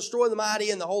 and shall destroy the mighty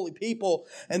and the holy people.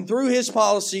 And through his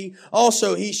policy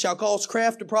also he shall cause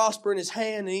craft to prosper in his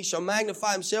hand, and he shall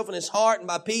magnify himself in his heart, and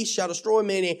by peace shall destroy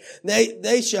many.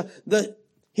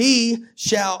 He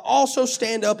shall also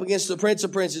stand up against the prince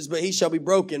of princes, but he shall be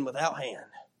broken without hand."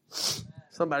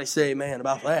 Somebody say amen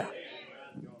about that.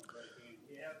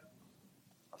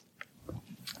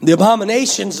 The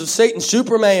abominations of Satan's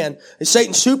Superman,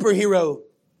 Satan's superhero.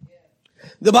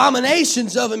 The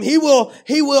abominations of him, he will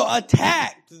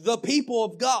attack the people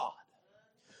of God.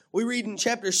 We read in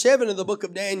chapter 7 of the book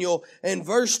of Daniel and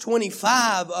verse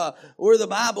 25, where the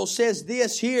Bible says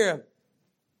this here.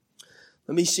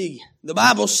 Let me see. The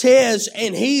Bible says,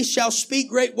 "And he shall speak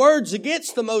great words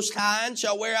against the Most High, and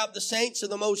shall wear out the saints of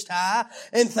the Most High,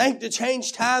 and think to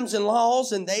change times and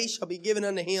laws, and they shall be given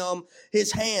unto him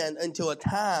his hand until a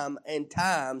time and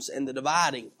times and the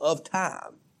dividing of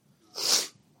time."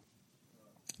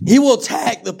 He will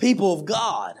attack the people of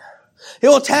God.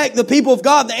 He'll attack the people of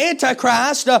God. The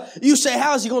Antichrist, you say,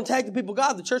 how is he going to attack the people of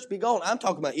God? The church will be gone. I'm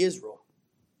talking about Israel.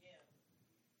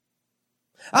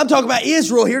 I'm talking about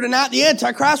Israel here tonight. The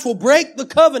Antichrist will break the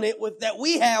covenant that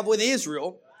we have with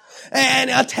Israel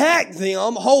and attack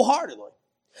them wholeheartedly.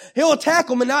 He'll attack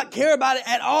them and not care about it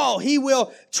at all. He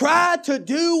will try to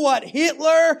do what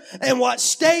Hitler and what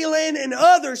Stalin and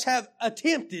others have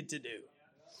attempted to do.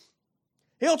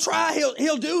 He'll try,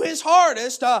 he'll do his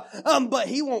hardest, but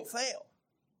he won't fail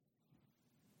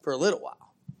for a little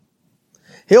while.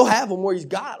 He'll have them where he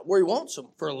wants them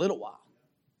for a little while.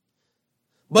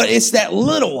 But it's that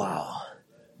little while.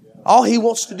 All he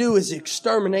wants to do is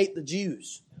exterminate the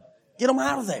Jews. Get them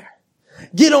out of there.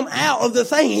 Get them out of the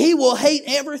thing. He will hate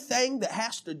everything that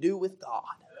has to do with God.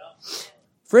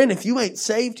 Friend, if you ain't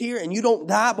saved here and you don't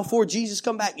die before Jesus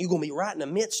come back, you're going to be right in the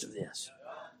midst of this.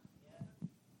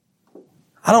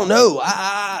 I don't know.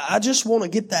 I just want to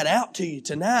get that out to you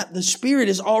tonight. The Spirit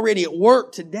is already at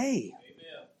work today.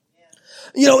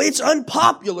 You know, it's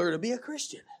unpopular to be a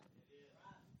Christian.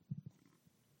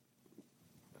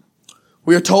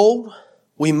 We are told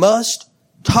we must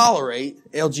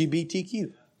tolerate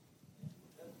LGBTQ.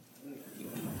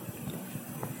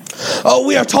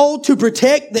 We are told to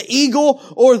protect the eagle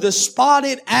or the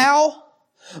spotted owl.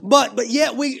 But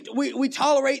yet we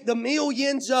tolerate the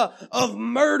millions of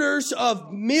murders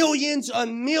of millions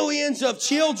and millions of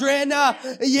children.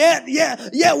 Yet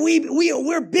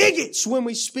we're bigots when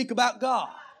we speak about God.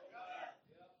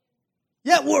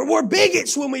 Yeah, we're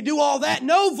bigots when we do all that.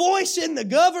 No voice in the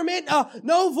government,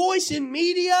 no voice in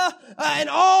media, and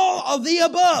all of the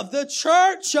above. The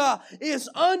church is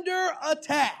under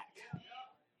attack.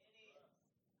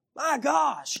 My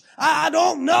gosh, I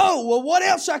don't know. Well, what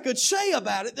else I could say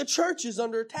about it? The church is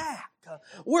under attack.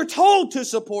 We're told to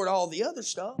support all the other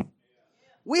stuff.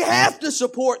 We have to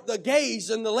support the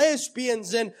gays and the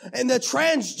lesbians and the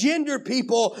transgender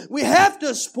people. We have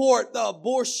to support the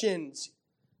abortion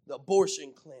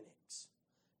clinics,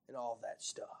 and all that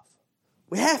stuff.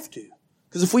 We have to.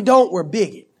 Because if we don't, we're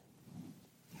bigot.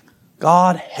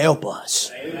 God help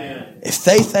us. Amen. If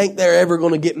they think they're ever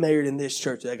going to get married in this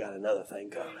church, they got another thing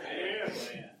coming.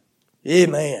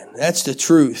 Amen. That's the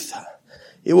truth.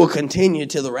 It will continue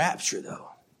till the rapture, though.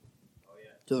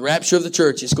 To the rapture of the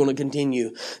church, it's going to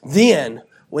continue. Then,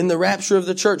 when the rapture of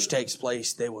the church takes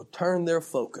place, they will turn their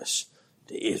focus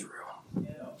to Israel.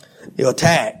 He'll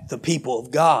attack the people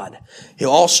of God.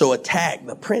 He'll also attack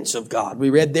the prince of God. We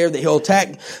read there that he'll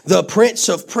attack the prince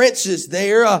of princes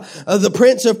there. The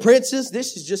prince of princes,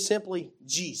 this is just simply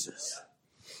Jesus.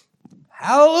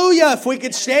 Hallelujah. If we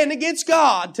could stand against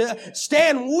God, to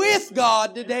stand with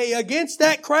God today against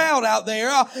that crowd out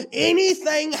there,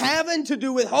 anything having to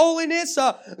do with holiness,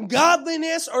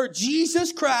 godliness, or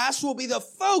Jesus Christ will be the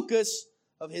focus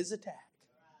of his attack.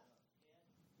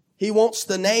 He wants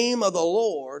the name of the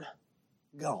Lord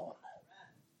gone.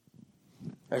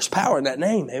 There's power in that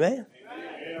name, amen?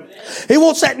 He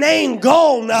wants that name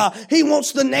gone. He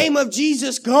wants the name of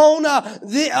Jesus gone.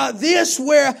 This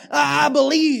where I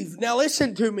believe. Now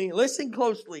listen to me. Listen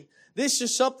closely. This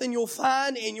is something you'll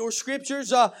find in your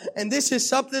scriptures. And this is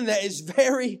something that is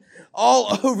very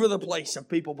all over the place of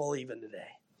people believing today.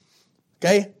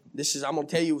 Okay? I'm going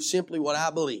to tell you simply what I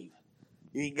believe.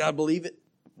 You ain't got to believe it,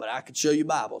 but I could show you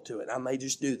Bible to it. I may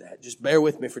just do that. Just bear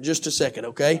with me for just a second,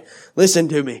 okay? Listen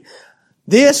to me.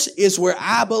 This is where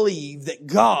I believe that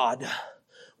God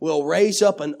will raise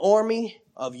up an army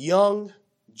of young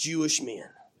Jewish men.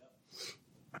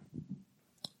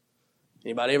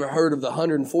 Anybody ever heard of the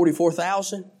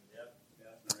 144,000?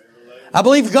 I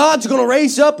believe God's going to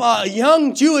raise up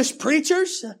young Jewish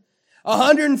preachers,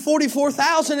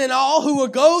 144,000 in all, who will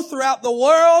go throughout the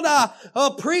world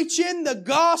preaching the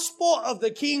gospel of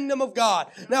the kingdom of God.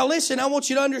 Now listen, I want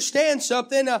you to understand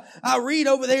something. I read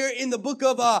over there in the book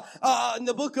of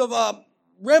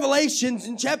Revelations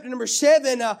in chapter number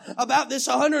 7 about this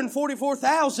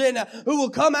 144,000 who will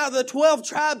come out of the 12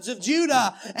 tribes of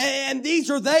Judah. And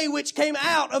these are they which came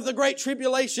out of the great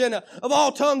tribulation of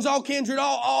all tongues, all kindred,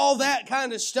 all that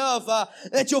kind of stuff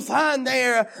that you'll find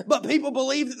there. But people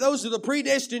believe that those are the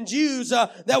predestined Jews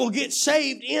that will get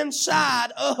saved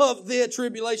inside of the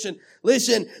tribulation.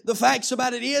 Listen, the facts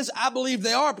about it is, I believe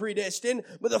they are predestined,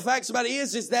 but the facts about it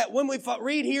is that when we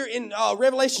read here in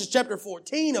Revelation chapter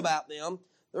 14 about them,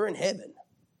 they're in heaven.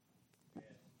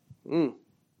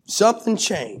 Something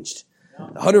changed.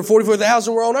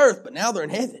 144,000 were on earth, but now they're in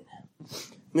heaven.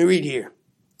 Let me read here.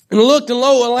 And looked, and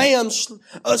lo, a lamb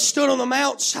stood on the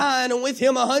Mount Sinai, and with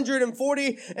him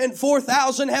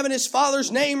 144,000, having his Father's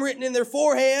name written in their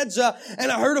foreheads. And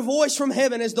I heard a voice from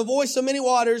heaven, as the voice of many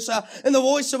waters, and the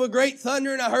voice of a great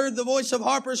thunder. And I heard the voice of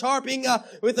harpers harping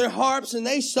with their harps, and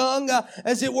they sung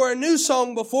as it were a new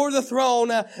song before the throne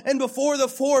and before the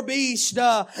four beasts.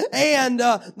 And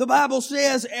the Bible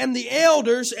says, and the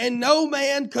elders, and no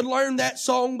man could learn that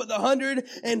song but the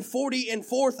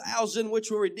 144,000 which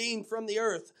were redeemed from the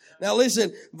earth. Now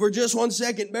listen, for just 1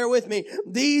 second, bear with me.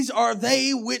 These are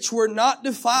they which were not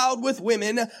defiled with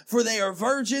women, for they are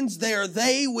virgins. They are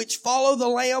they which follow the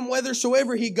Lamb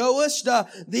whithersoever he goeth.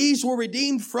 These were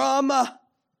redeemed from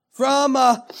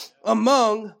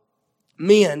among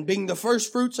men, being the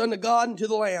first fruits unto God and to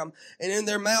the Lamb. And in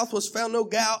their mouth was found no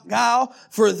guile,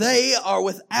 for they are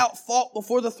without fault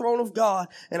before the throne of God.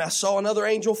 And I saw another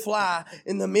angel fly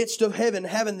in the midst of heaven,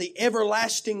 having the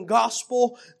everlasting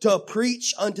gospel to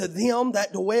preach unto them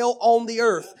that dwell on the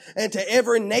earth, and to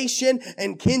every nation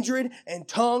and kindred and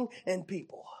tongue and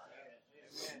people.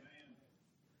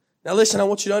 Now listen, I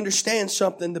want you to understand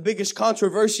something. The biggest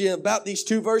controversy about these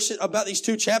two verses, about these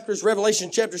two chapters,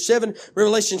 Revelation chapter 7,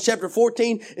 Revelation chapter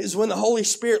 14, is when the Holy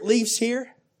Spirit leaves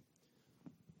here,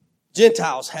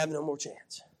 Gentiles have no more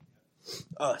chance.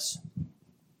 Us.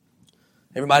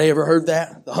 Everybody ever heard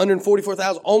that? The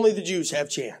 144,000, only the Jews have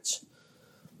chance.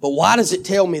 But why does it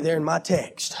tell me there in my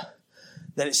text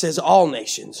that it says all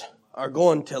nations are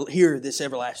going to hear this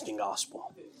everlasting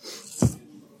gospel?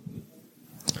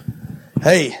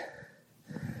 Hey,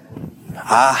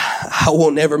 I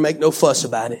won't never make no fuss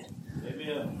about it.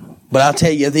 Amen. But I'll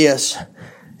tell you this.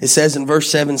 It says in verse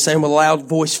 7, saying with a loud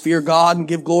voice, fear God and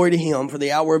give glory to him, for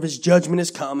the hour of his judgment is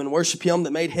come, and worship him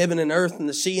that made heaven and earth and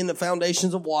the sea and the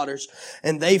foundations of waters.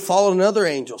 And they followed another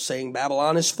angel, saying,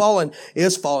 Babylon is fallen,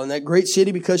 that great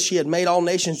city, because she had made all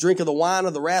nations drink of the wine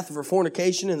of the wrath of her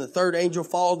fornication. And the third angel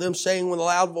followed them, saying with a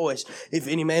loud voice, if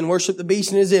any man worship the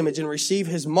beast in his image, and receive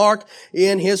his mark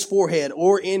in his forehead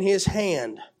or in his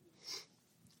hand,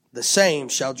 the same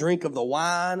shall drink of the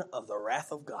wine of the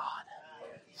wrath of God,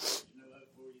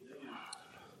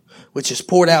 which is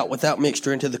poured out without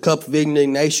mixture into the cup of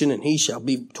indignation, and he shall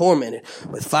be tormented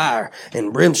with fire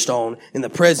and brimstone in the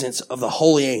presence of the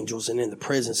holy angels and in the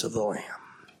presence of the Lamb.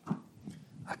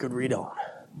 I could read on.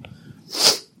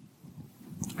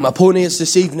 My point is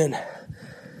this evening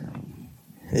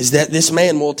is that this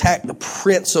man will attack the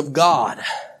Prince of God.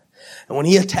 And when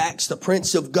he attacks the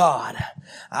Prince of God,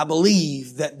 I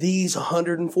believe that these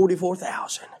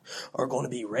 144,000 are going to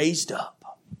be raised up.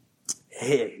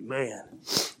 Amen.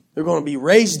 They're going to be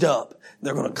raised up.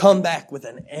 They're going to come back with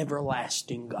an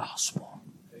everlasting gospel.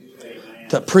 Amen.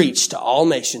 To preach to all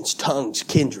nations, tongues,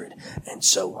 kindred, and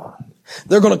so on.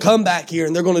 They're going to come back here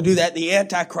and they're going to do that. The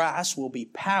Antichrist will be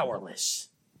powerless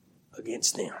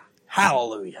against them.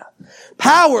 Hallelujah.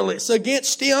 Powerless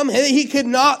against him. He could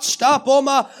not stop them.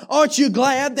 Aren't you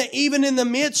glad that even in the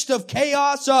midst of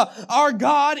chaos, our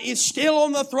God is still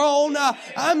on the throne?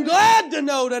 I'm glad to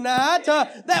know tonight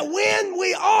that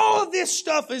when all of this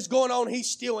stuff is going on, He's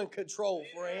still in control,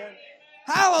 friend.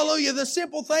 Hallelujah. The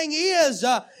simple thing is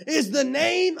the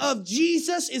name of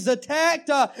Jesus is attacked.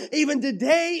 Even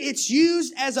today, it's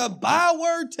used as a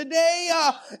byword today.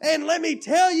 And let me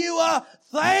tell you,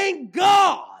 thank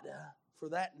God for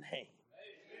that name.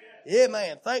 Yeah,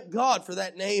 man. Thank God for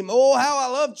that name. Oh, how I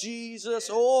love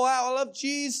Jesus. Oh, how I love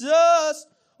Jesus.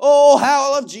 Oh, how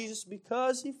I love Jesus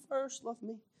because He first loved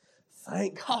me.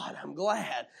 Thank God. I'm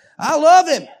glad. I love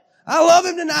Him. I love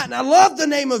Him tonight, and I love the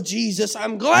name of Jesus.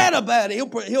 I'm glad about it.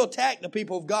 He'll attack the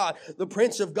people of God, the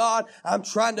Prince of God. I'm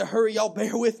trying to hurry. Y'all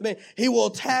bear with me. He will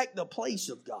attack the place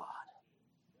of God.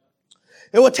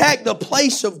 He will attack the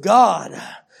place of God.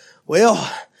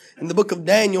 Well, in the book of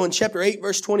Daniel, in chapter 8,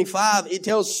 verse 25, it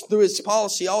tells through His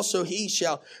policy also, He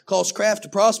shall cause craft to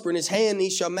prosper in His hand. He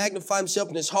shall magnify Himself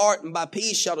in His heart, and by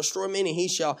peace shall destroy many. He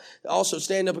shall also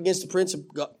stand up against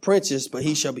the princes, but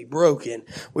he shall be broken.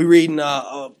 We read in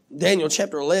Daniel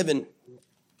chapter 11,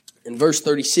 in verse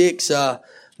 36, there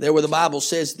where the Bible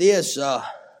says this,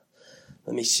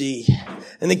 let me see.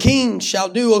 And the king shall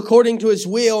do according to his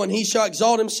will, and he shall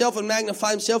exalt himself and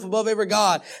magnify himself above every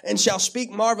god, and shall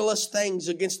speak marvelous things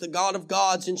against the God of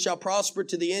gods, and shall prosper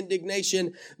to the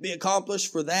indignation be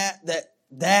accomplished. For that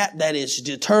is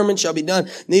determined shall be done.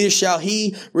 Neither shall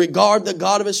he regard the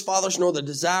God of his fathers, nor the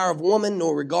desire of woman,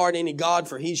 nor regard any god,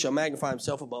 for he shall magnify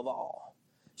himself above all.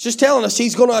 It's just telling us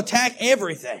he's going to attack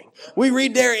everything. We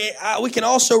read there, we can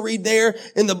also read there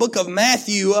in the book of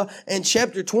Matthew in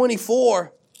chapter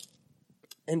 24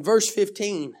 and verse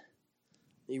 15.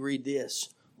 You read this.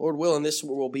 Lord willing, this is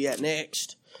where we'll be at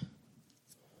next.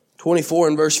 24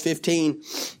 and verse 15,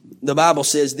 the Bible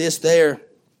says this there.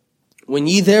 When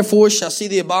ye therefore shall see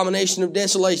the abomination of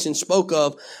desolation spoke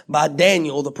of by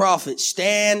Daniel the prophet,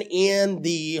 stand in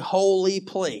the holy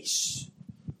place.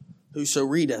 Whoso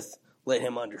readeth, let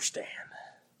him understand.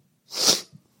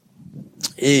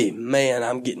 Amen.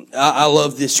 I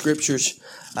love these scriptures.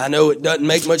 I know it doesn't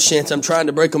make much sense. I'm trying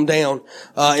to break them down.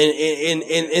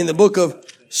 In the book of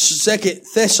 2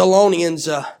 Thessalonians,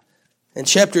 in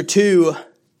chapter 2,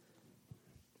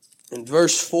 in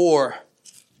verse 4,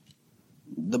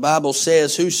 the Bible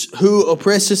says, who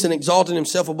oppresseth and exalteth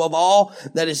himself above all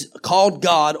that is called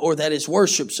God or that is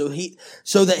worshipped, so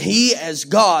that he as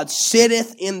God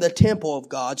sitteth in the temple of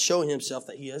God, showing himself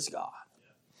that he is God.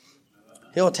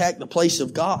 He'll attack the place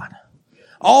of God.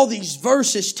 All these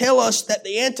verses tell us that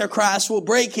the Antichrist will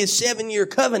break his 7-year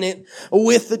covenant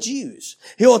with the Jews.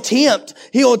 He'll attempt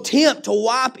to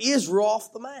wipe Israel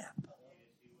off the map.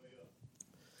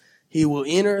 He will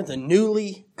enter the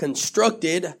newly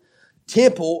constructed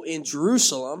temple in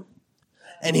Jerusalem,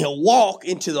 and he'll walk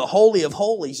into the Holy of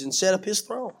Holies and set up his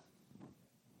throne.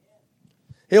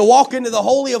 He'll walk into the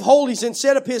Holy of Holies and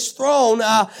set up his throne,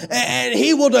 and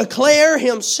he will declare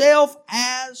himself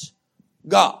as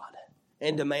God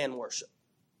and demand worship.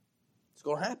 It's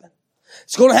going to happen.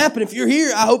 It's going to happen. If you're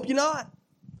here, I hope you're not.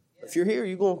 If you're here,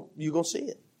 you're going to see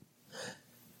it.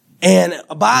 And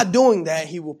by doing that,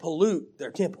 he will pollute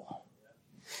their temple.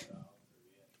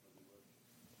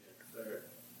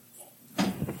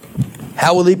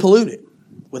 How will he pollute it?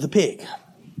 With a pig.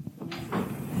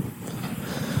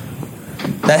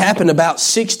 That happened about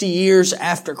 60 years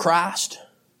after Christ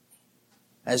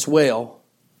as well.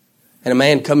 And a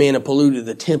man come in and polluted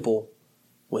the temple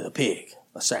with a pig,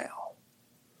 a sow.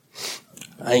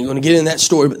 I ain't going to get in that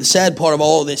story, but the sad part of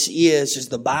all this is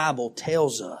the Bible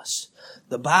tells us.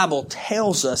 The Bible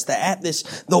tells us that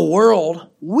the world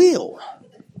will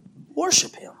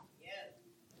worship him.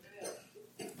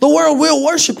 The world will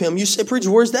worship him. You say, preacher,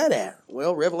 where's that at?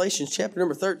 Well, Revelation chapter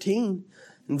number 13,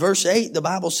 in verse 8, the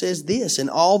Bible says this,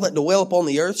 and all that dwell upon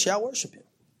the earth shall worship him,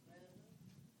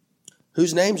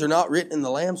 whose names are not written in the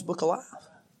Lamb's book of life.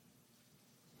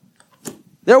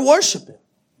 They'll worship him.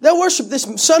 They'll worship this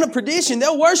son of perdition.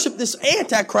 They'll worship this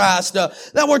Antichrist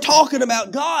that we're talking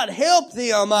about. God help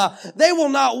them. They will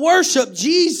not worship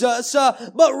Jesus,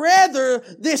 but rather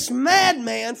this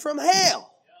madman from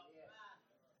hell.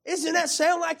 Doesn't that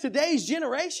sound like today's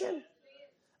generation?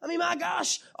 I mean, my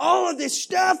gosh, all of this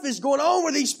stuff is going on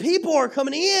where these people are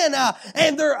coming in,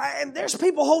 and there's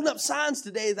people holding up signs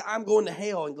today that I'm going to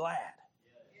hell and glad.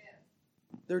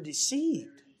 They're deceived.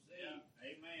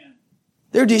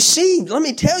 They're deceived. Let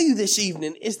me tell you this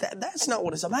evening, that's not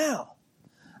what it's about.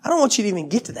 I don't want you to even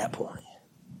get to that point.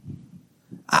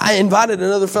 I invited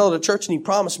another fellow to church and he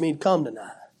promised me he'd come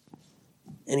tonight.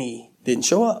 And he didn't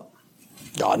show up.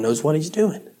 God knows what he's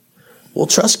doing. Well,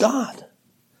 trust God.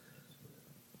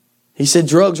 He said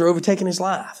drugs are overtaking his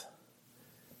life.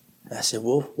 I said,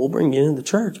 well, we'll bring you into the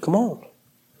church. Come on.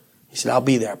 He said, I'll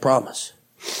be there, I promise.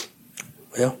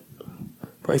 Well,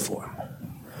 pray for him.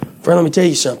 Friend, let me tell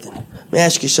you something. Let me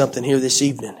ask you something here this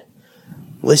evening.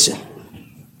 Listen,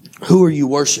 who are you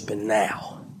worshiping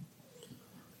now?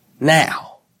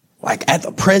 Now. Like at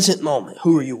the present moment,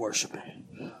 who are you worshiping?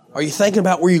 Are you thinking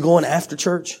about where you're going after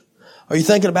church? Are you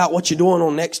thinking about what you're doing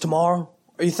on next tomorrow?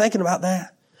 Are you thinking about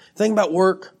that? Thinking about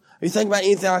work? Are you thinking about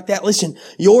anything like that? Listen,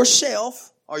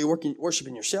 yourself, are you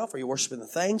worshiping yourself? Are you worshiping the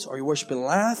things? Are you worshiping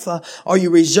life? Are you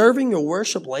reserving your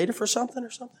worship later for something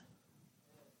or something?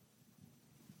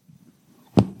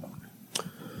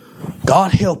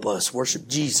 God help us worship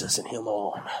Jesus and Him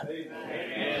alone.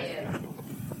 Amen.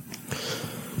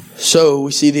 So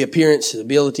we see the appearance, the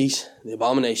abilities, the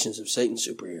abominations of Satan's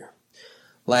superhero.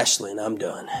 Lastly, and I'm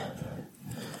done.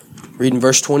 Reading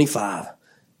verse 25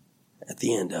 at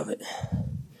the end of it.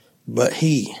 But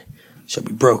he shall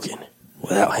be broken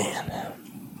without hand.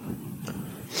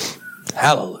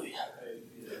 Hallelujah.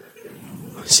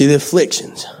 See the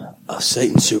afflictions of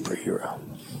Satan's superhero.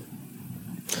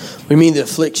 What do you mean the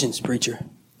afflictions, preacher?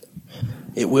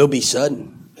 It will be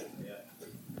sudden.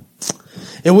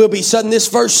 It will be sudden. This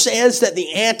verse says that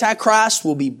the Antichrist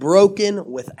will be broken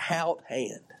without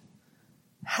hand.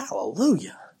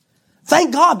 Hallelujah.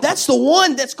 Thank God that's the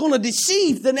one that's going to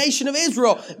deceive the nation of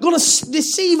Israel. Going to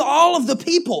deceive all of the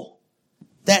people.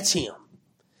 That's him.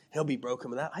 He'll be broken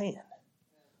without hand.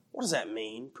 What does that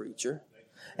mean, preacher?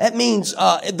 That means,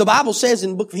 the Bible says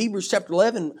in the book of Hebrews chapter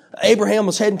 11, Abraham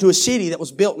was heading to a city that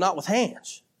was built not with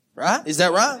hands. Right? Is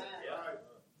that right?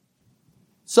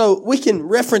 So we can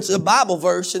reference a Bible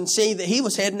verse and see that he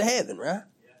was heading to heaven, right?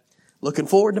 Looking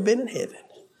forward to being in heaven.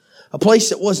 A place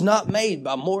that was not made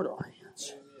by mortal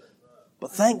hands.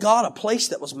 But thank God, a place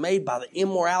that was made by the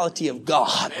immorality of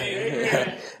God.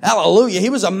 Hallelujah.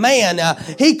 He was a man.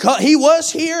 He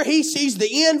was here. He sees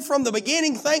the end from the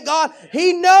beginning. Thank God.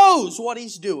 He knows what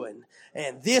he's doing.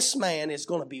 And this man is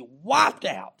going to be wiped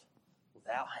out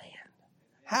without hand.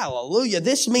 Hallelujah.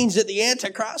 This means that the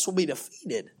Antichrist will be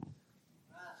defeated.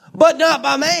 But not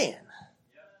by man.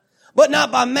 But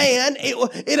not by man.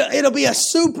 It'll be a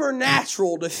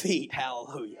supernatural defeat.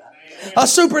 Hallelujah. A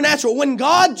supernatural. When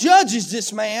God judges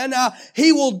this man,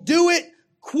 He will do it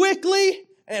quickly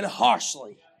and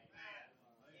harshly.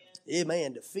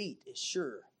 Amen. Defeat is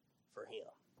sure for him.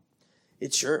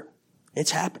 It's sure.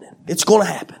 It's happening. It's going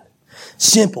to happen.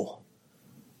 Simple.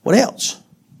 What else?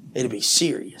 It'll be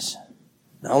serious.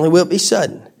 Not only will it be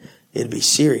sudden, it'll be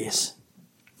serious.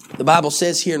 The Bible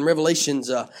says here in Revelations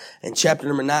in chapter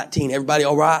number 19, everybody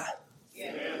all right?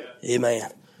 Yeah. Amen.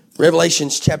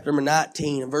 Revelations chapter number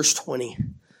 19 and verse 20.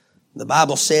 The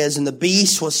Bible says, and the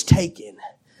beast was taken,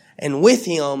 and with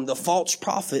him the false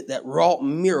prophet that wrought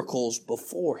miracles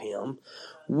before him,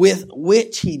 with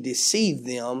which he deceived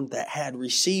them that had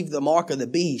received the mark of the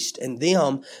beast, and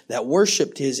them that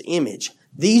worshipped his image.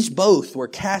 These both were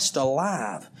cast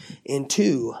alive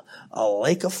into a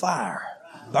lake of fire,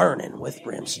 burning with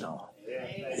brimstone.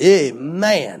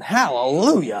 Amen.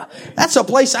 Hallelujah. That's a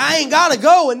place I ain't got to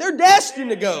go, and they're destined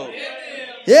to go.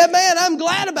 Yeah, man, I'm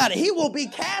glad about it. He will be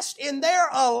cast in there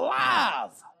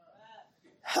alive.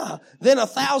 Then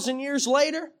 1,000 years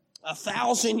later,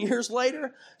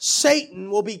 Satan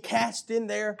will be cast in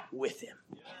there with him.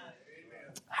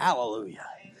 Hallelujah.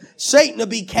 Satan will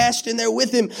be cast in there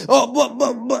with him. Oh,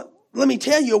 but let me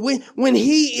tell you, when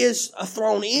he is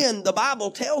thrown in, the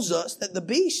Bible tells us that the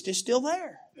beast is still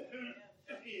there.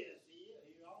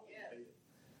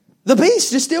 The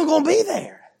beast is still going to be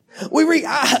there.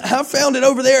 I found it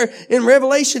over there in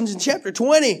Revelations in chapter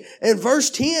 20 and verse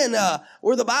 10,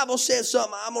 where the Bible says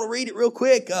something. I'm going to read it real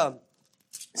quick. It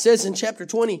says in chapter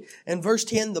 20 and verse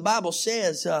 10, the Bible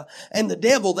says, and the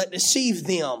devil that deceived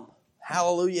them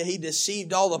Hallelujah. He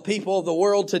deceived all the people of the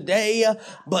world today,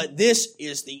 but this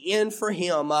is the end for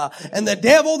him. And the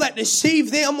devil that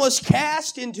deceived them was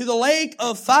cast into the lake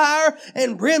of fire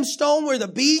and brimstone where the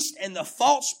beast and the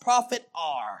false prophet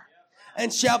are,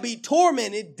 and shall be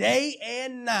tormented day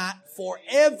and night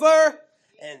forever.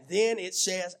 And then it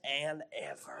says, and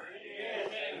ever.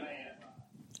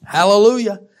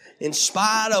 Hallelujah. In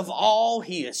spite of all,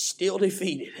 he is still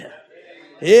defeated.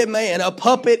 Amen. A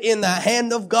puppet in the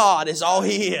hand of God is all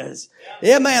he is.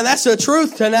 Amen. That's the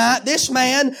truth tonight. This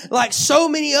man, like so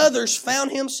many others,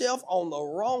 found himself on the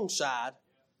wrong side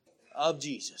of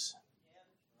Jesus.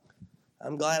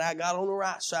 I'm glad I got on the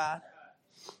right side.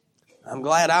 I'm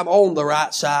glad I'm on the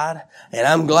right side. And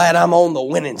I'm glad I'm on the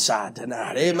winning side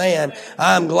tonight. Amen.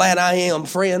 I'm glad I am.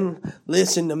 Friend,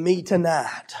 listen to me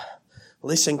tonight.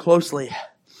 Listen closely.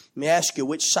 Let me ask you,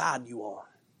 which side you on?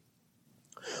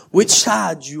 Which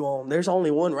side you on? There's only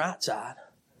one right side,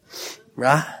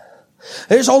 right?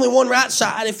 There's only one right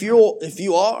side. If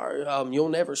you are, you'll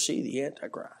never see the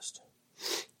Antichrist.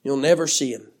 You'll never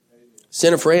see him.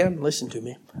 Sinner friend, listen to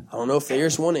me. I don't know if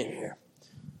there's one in here,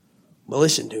 but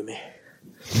listen to me.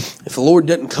 If the Lord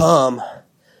doesn't come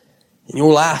in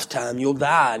your lifetime, you'll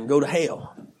die and go to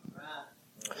hell.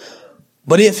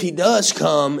 But if He does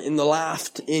come in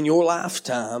your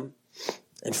lifetime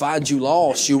and find you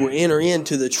lost, you will enter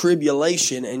into the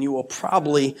tribulation and you will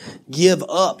probably give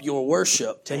up your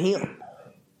worship to Him.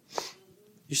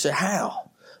 You say,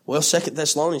 how? Well, 2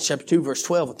 Thessalonians chapter 2, verse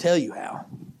 12 will tell you how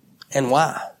and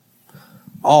why.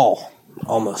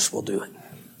 Almost will do it.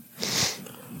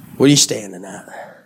 Where do you stand tonight?